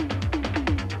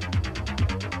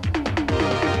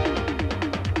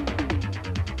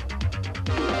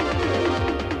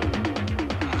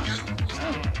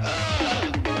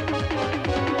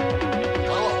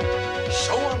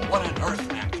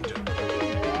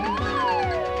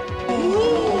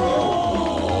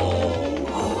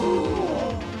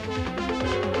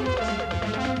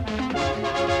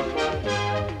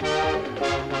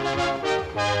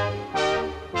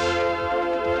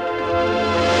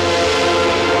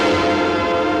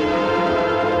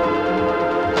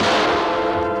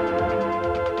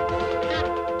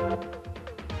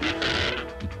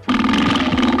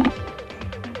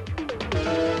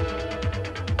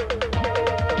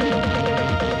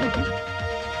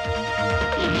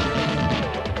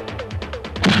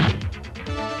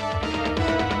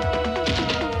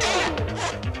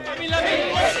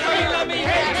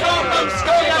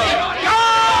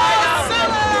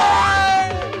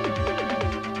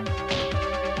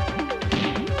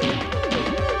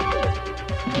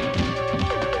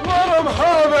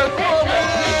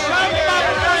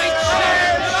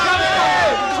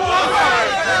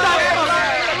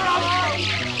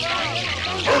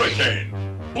 Hurricane,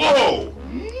 blow!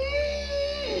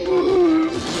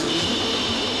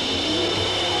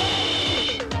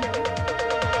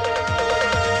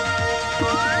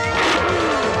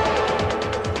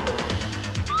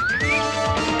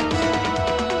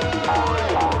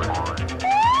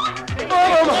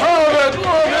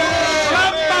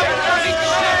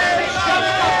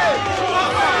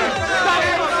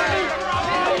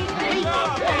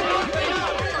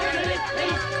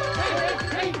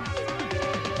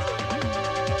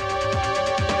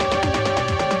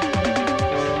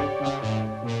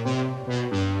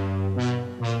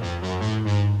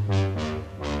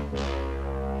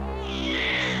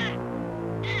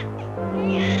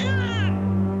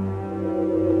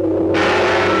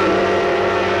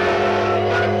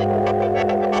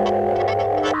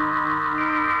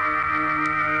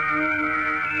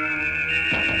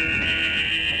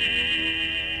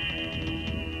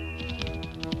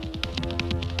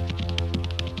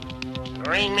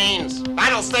 Green means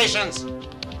battle stations.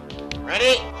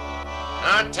 Ready?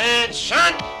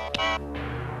 Attention!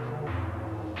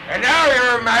 And now,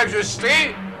 Your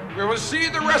Majesty, we will see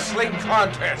the wrestling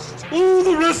contest. Oh,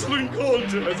 the wrestling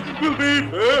contest will be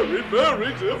very,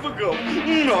 very difficult.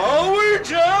 Our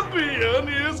champion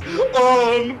is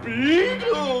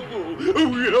unbeatable.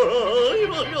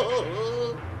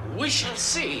 We shall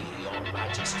see, Your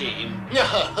Majesty.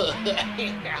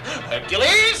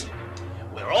 Hercules,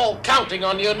 we're all counting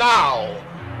on you now.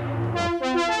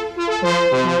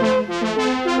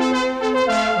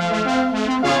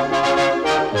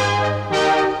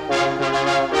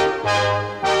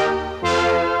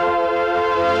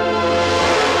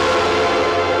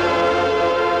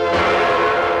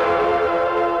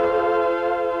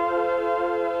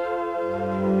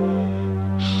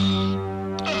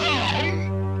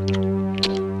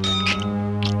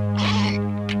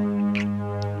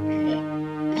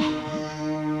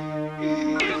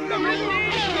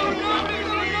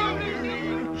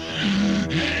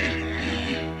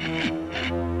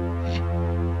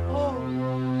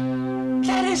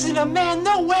 That isn't a man,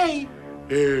 no way!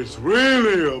 It's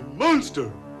really a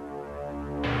monster.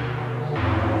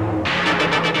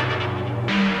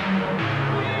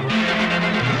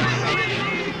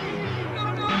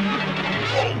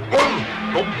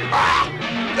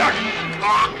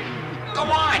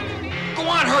 Go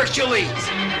on, Hercules!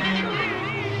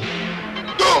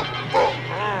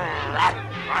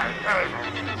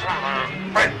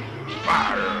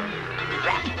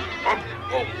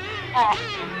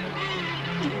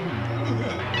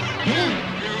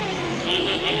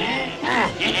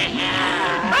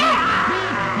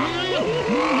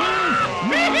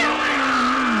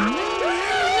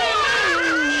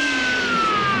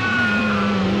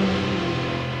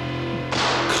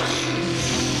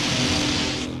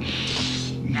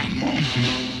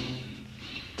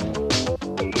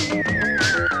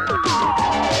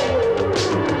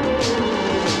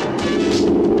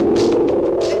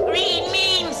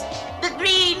 The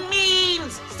green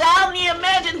means! Sound the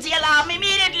emergency alarm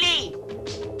immediately!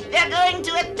 They're going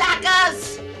to attack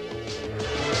us!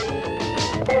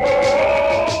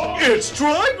 It's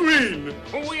Tri-Green!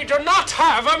 We do not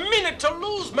have a minute to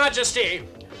lose, Majesty.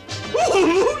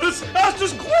 Oh, Lunus,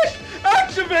 Astus, quick!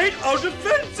 Activate our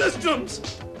defense systems!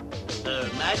 Her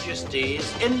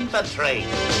Majesty's infiltrate.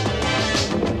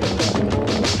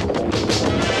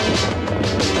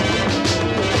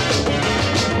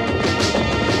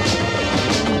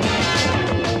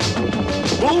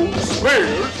 Those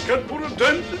spares can put a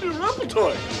dent in your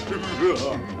appetite.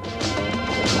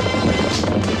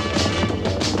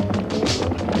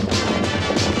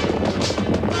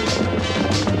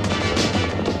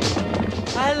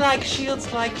 I like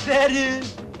shields like that,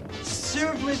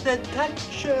 served with a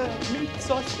touch of meat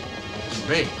sauce.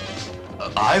 Me?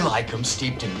 I like them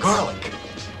steeped in garlic.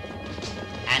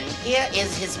 And here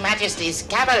is His Majesty's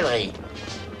cavalry.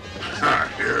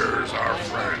 Here's our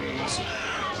friends,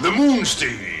 the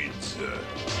Moonsteeds.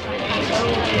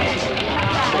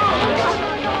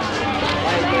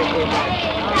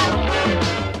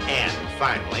 And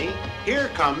finally, here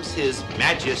comes His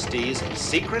Majesty's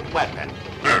secret weapon.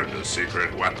 And the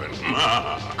secret weapon.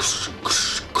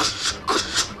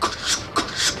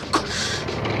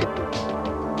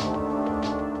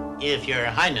 If Your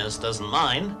Highness doesn't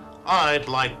mind, I'd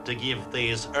like to give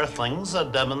these Earthlings a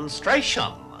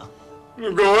demonstration.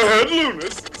 Go ahead,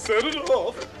 Lunus. set it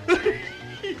off.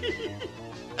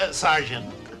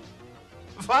 Sergeant,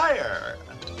 fire.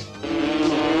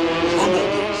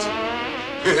 Bumblebees.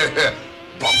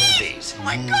 Bumblebees. Oh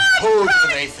my God! Who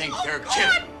do they think they're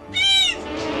kidding?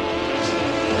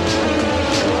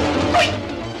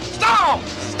 Stop!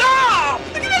 Stop!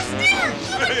 Look at us there!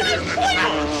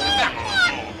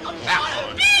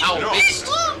 Oh, beast!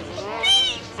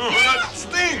 That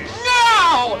sting.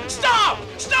 No! Stop!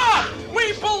 Stop!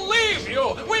 We believe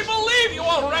you! We believe you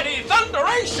already!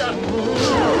 Thunderation!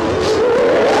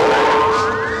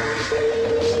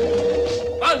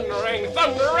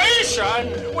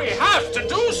 Thunderation! We have to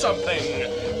do something!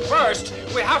 First,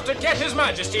 we have to get His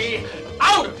Majesty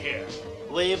out of here!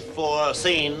 We've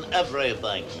foreseen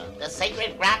everything. The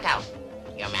sacred grotto.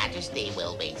 Your Majesty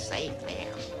will be safe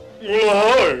there.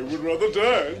 Well, I would rather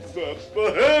dance at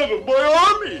the head of my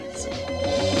armies.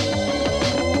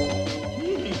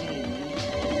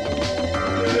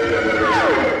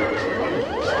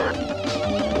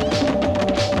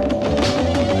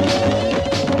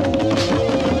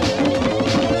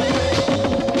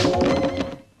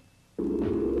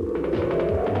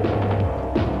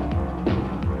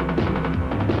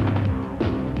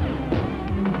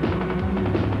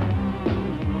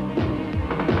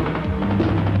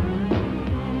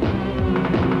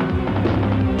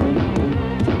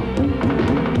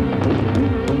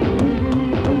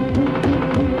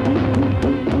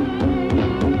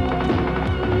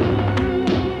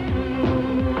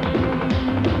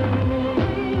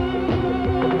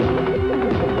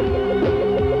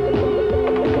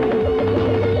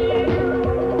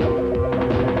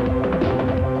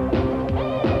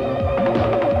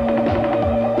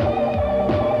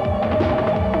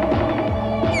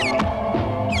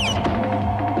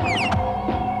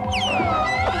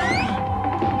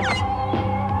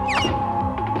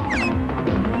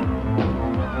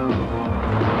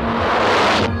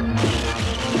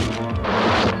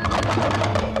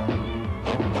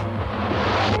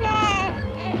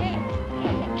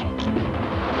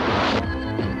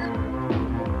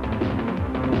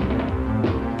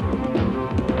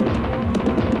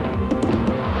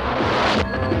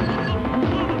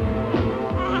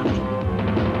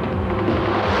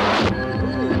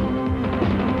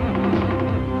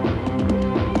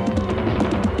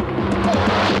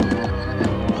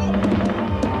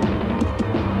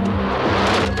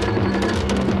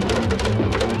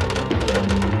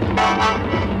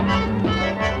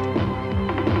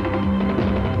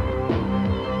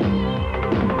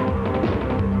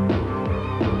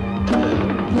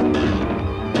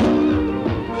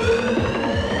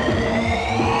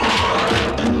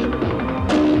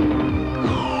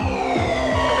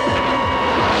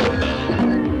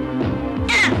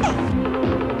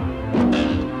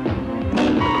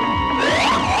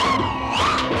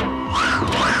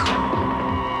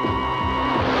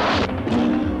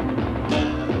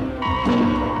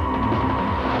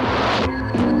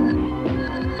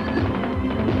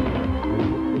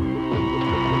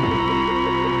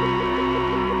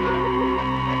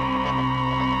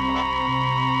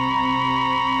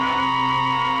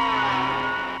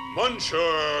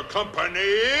 Muncher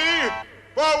Company,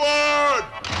 forward!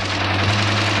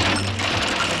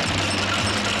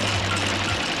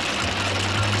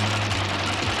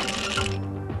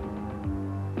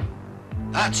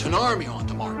 That's an army on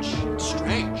the march. It's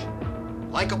strange.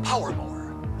 Like a power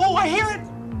mower. Oh, I hear it!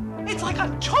 It's like a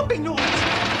chomping noise!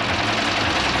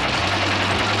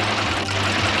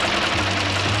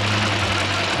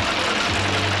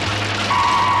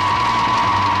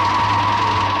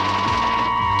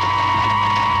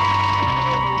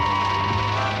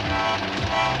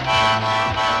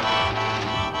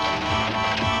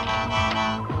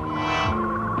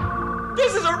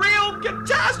 This is a real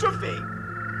catastrophe!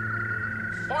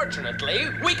 Fortunately,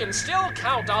 we can still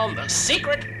count on the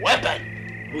secret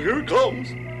weapon. Well, here it comes.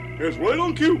 It's right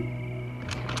on cue.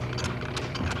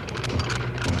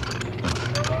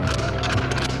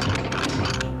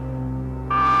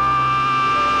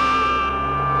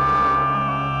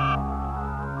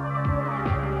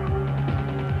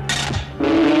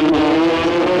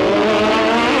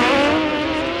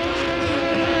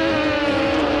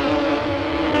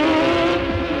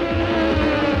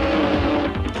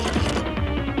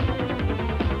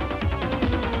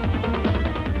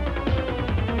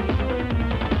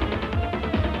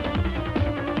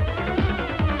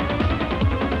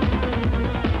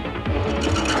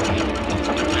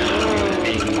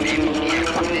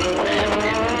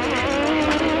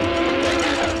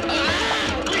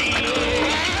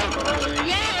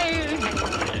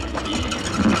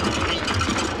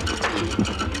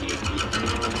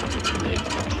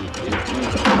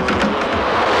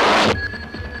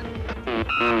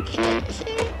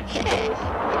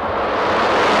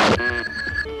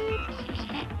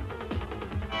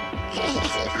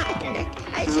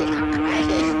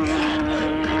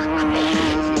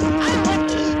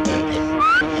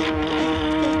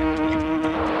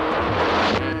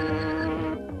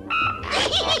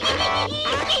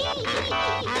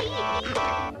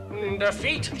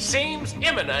 Defeat seems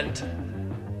imminent.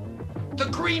 The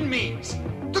green means!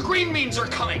 The green means are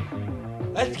coming!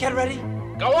 Let's get ready.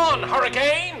 Go on,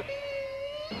 Hurricane!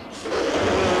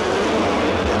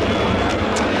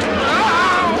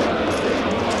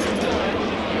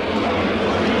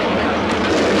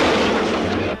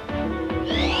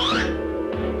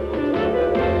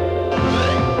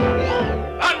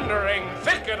 Thundering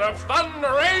thicket of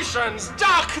thunderations!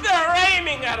 Duck! They're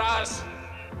aiming at us!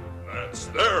 That's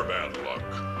their bad luck.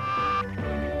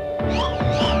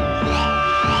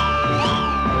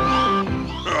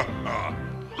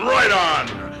 Right on!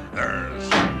 There's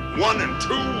 1 and 2,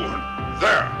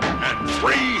 there, and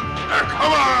 3,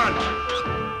 come on!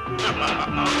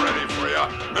 I'm ready for you,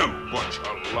 a bunch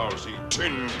of lousy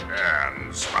tin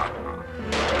cans.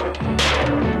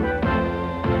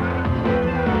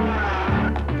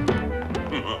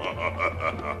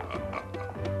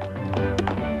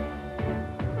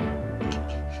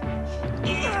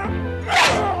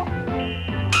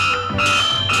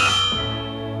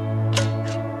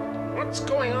 What's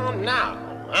going on now?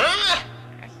 Huh?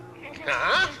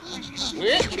 Huh?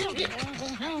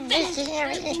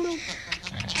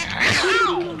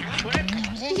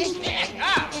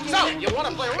 So, you want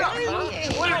to play rough, huh?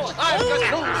 Well, I've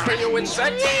got news for you,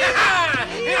 insect.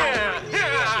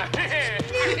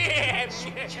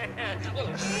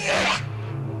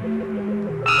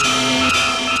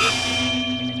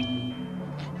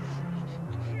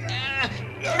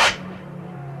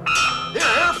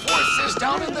 Their Air Force is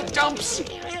down in the dumps!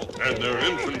 And their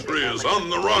infantry is on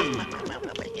the run.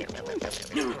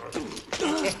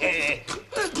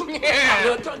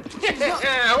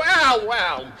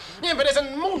 Well, if it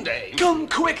isn't Moon Day. Come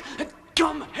quick!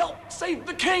 Come help save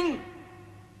the king!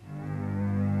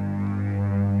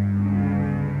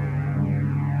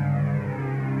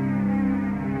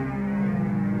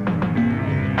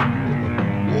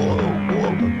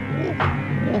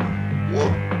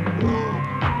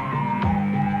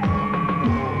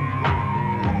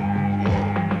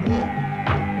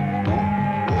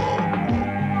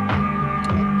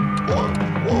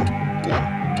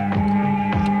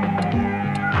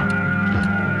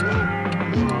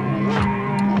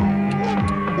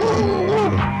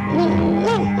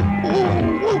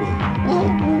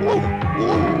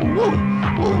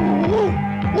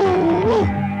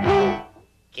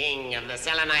 King of the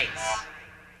Selenites,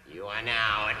 you are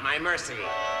now at my mercy.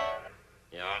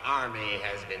 Your army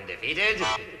has been defeated,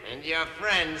 and your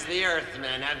friends, the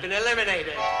Earthmen, have been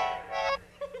eliminated.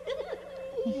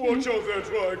 Watch out there,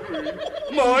 Tri-Green.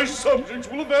 My subjects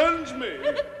will avenge me.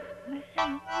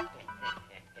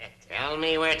 Tell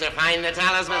me where to find the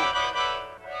talisman,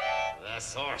 the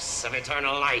source of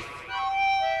eternal life.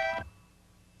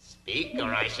 Speak,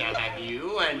 or I shall have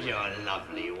you and your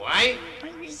lovely wife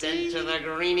sent to the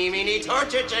greeny-meeny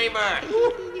torture chamber.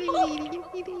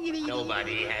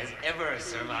 Nobody has ever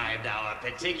survived our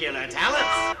particular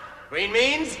talents. Green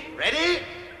means, ready?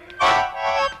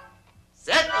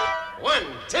 Set. 1,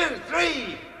 2,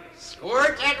 3.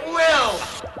 Squirt at will.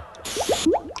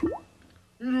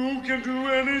 You can do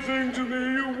anything to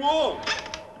me you want.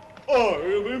 I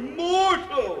am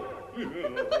immortal.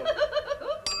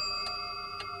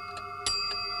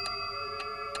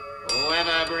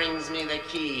 Whoever brings me the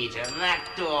key to that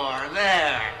door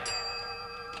there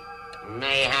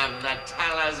may have the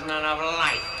talisman of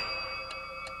life.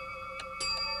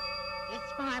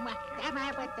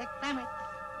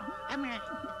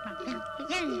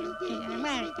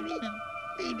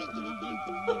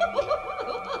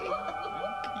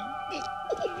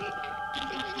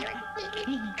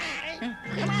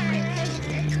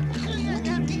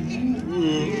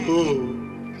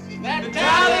 The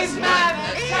talisman!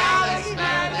 The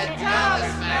talisman! The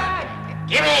talisman!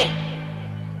 Give me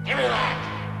that!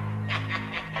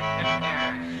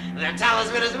 The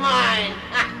talisman is mine!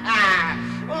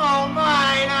 Oh,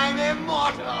 mine! I'm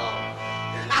immortal!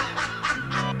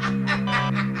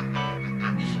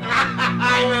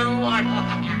 I'm immortal!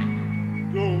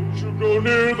 Don't you go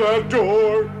near that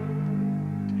door.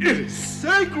 It is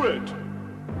sacred.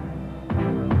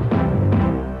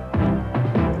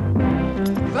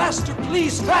 Faster,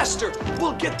 please, faster!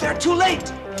 We'll get there too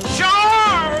late!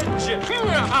 Charge!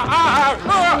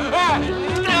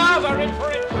 Now they're in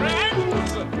for it,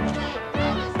 friends!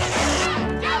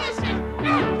 Talisman!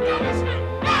 Talisman!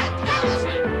 Talisman!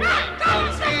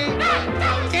 Talisman!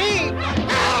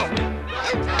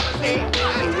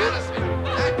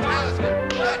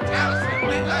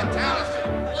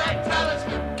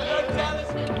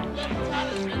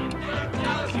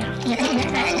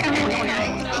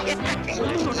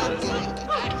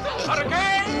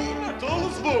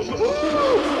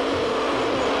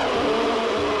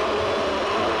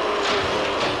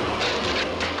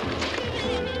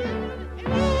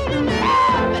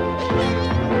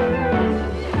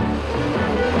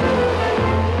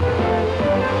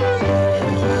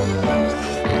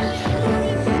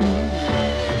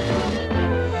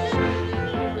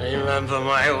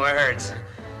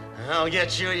 I'll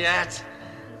get you yet.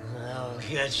 I'll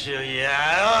get you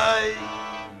yet.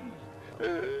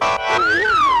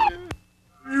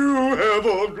 You have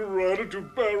our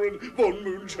gratitude, Baron von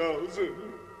Munchausen,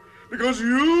 because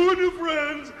you and your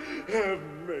friends have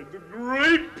made the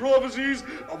great prophecies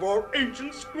of our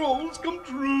ancient scrolls come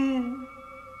true.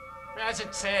 As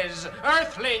it says,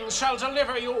 Earthlings shall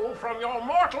deliver you from your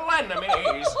mortal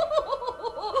enemies.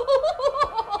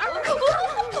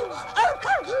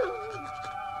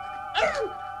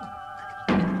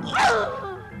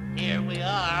 Here we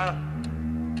are.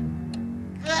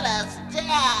 Cut us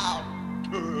down.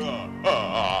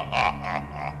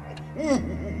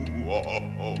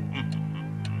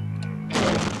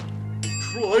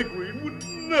 Tri-Green would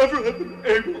never have been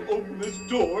able to open this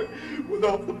door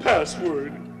without the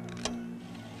password.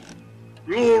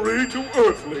 Glory to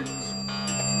Earthlings.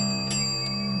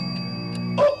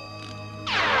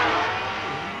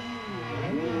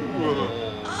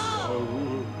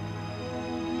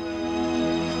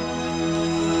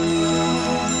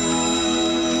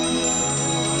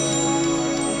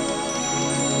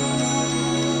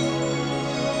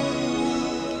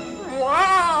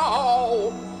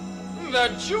 Wow! The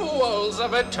jewels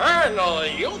of eternal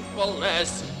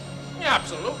youthfulness.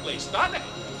 Absolutely stunning.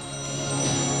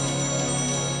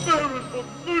 Baron von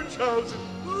Munchausen,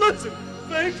 listen,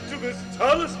 thanks to this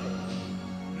talisman,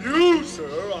 you,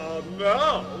 sir, are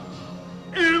now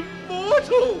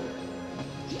immortal.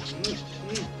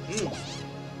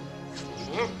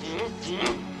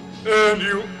 And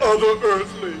you other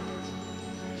Earthlings,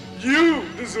 you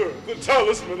deserve the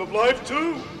talisman of life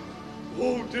too.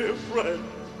 Oh, dear friend,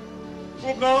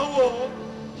 from now on,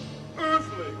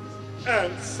 Earthlings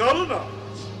and Selenites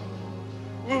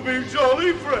will be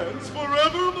jolly friends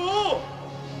forevermore.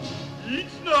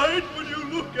 Each night when you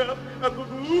look up at the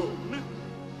moon,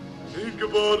 think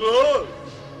about us.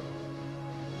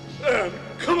 And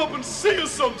come up and see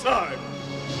us sometime.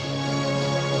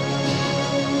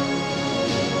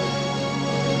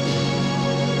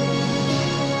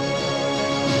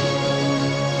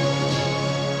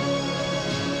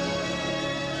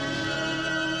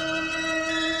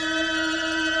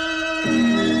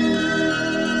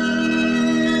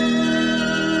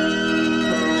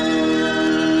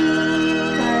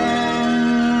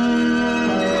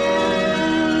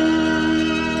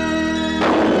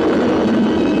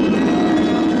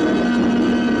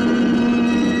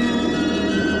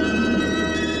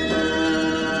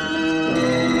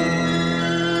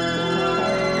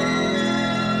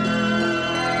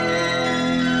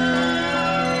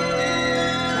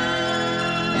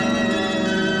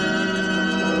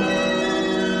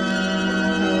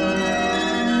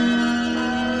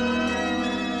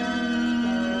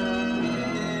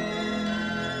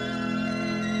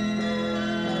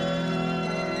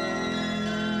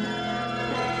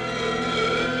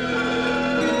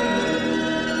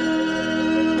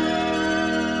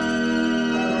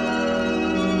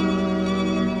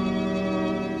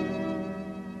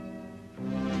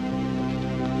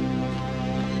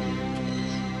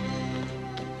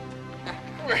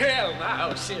 Well,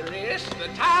 now, Sirius, the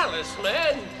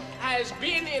talisman has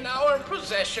been in our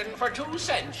possession for 2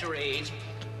 centuries.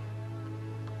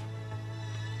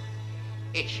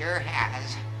 It sure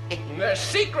has. The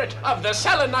secret of the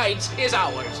Selenites is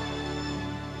ours.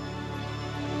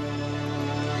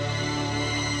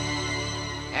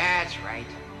 That's right.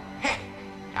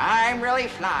 Time really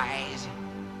flies,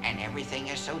 and everything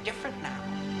is so different now.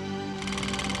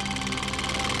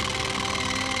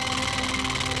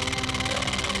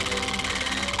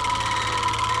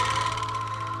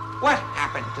 What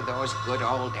happened to those good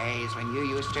old days when you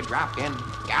used to drop in,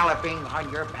 galloping on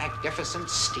your magnificent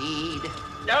steed?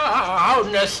 Oh, how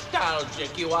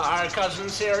nostalgic you are, Cousin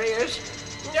Sirius.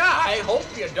 I hope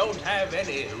you don't have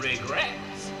any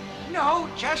regrets. No,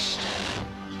 just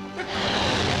the good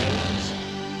days.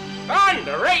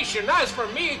 Thunderation! As for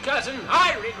me, cousin,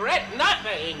 I regret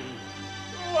nothing.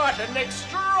 What an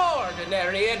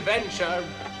extraordinary adventure.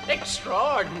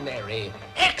 Extraordinary.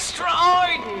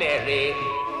 Extraordinary.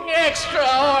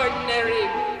 Extraordinary.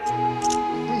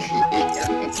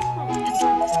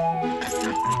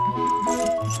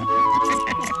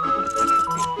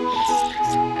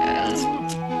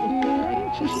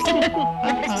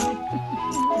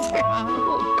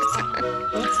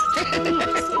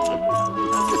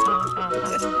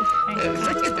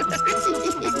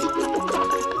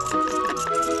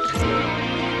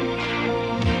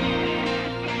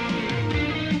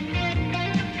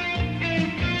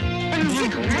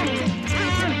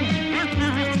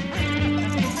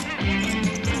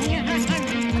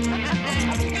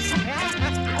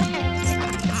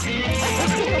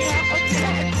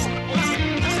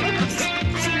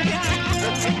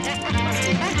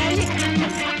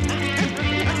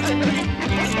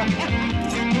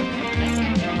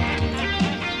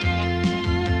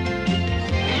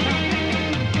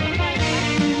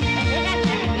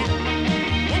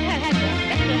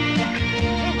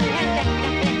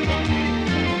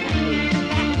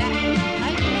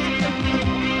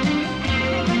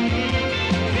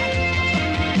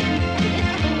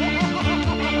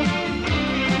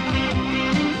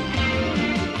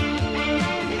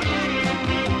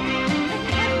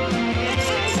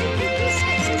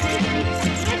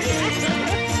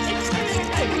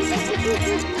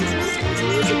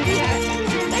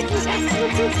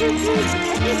 The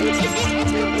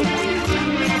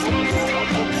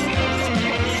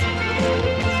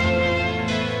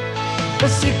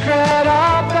secret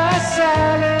of the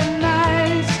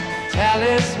Selenites,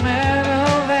 talisman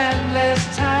of endless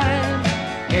time,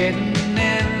 hidden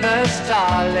in the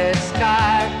starlit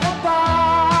sky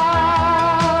above.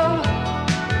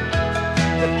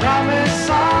 The promise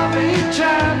of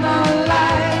eternal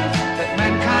life that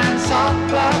mankind sought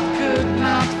but could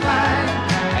not find.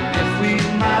 And if we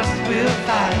must, we'll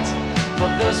fight for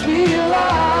those we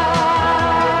love.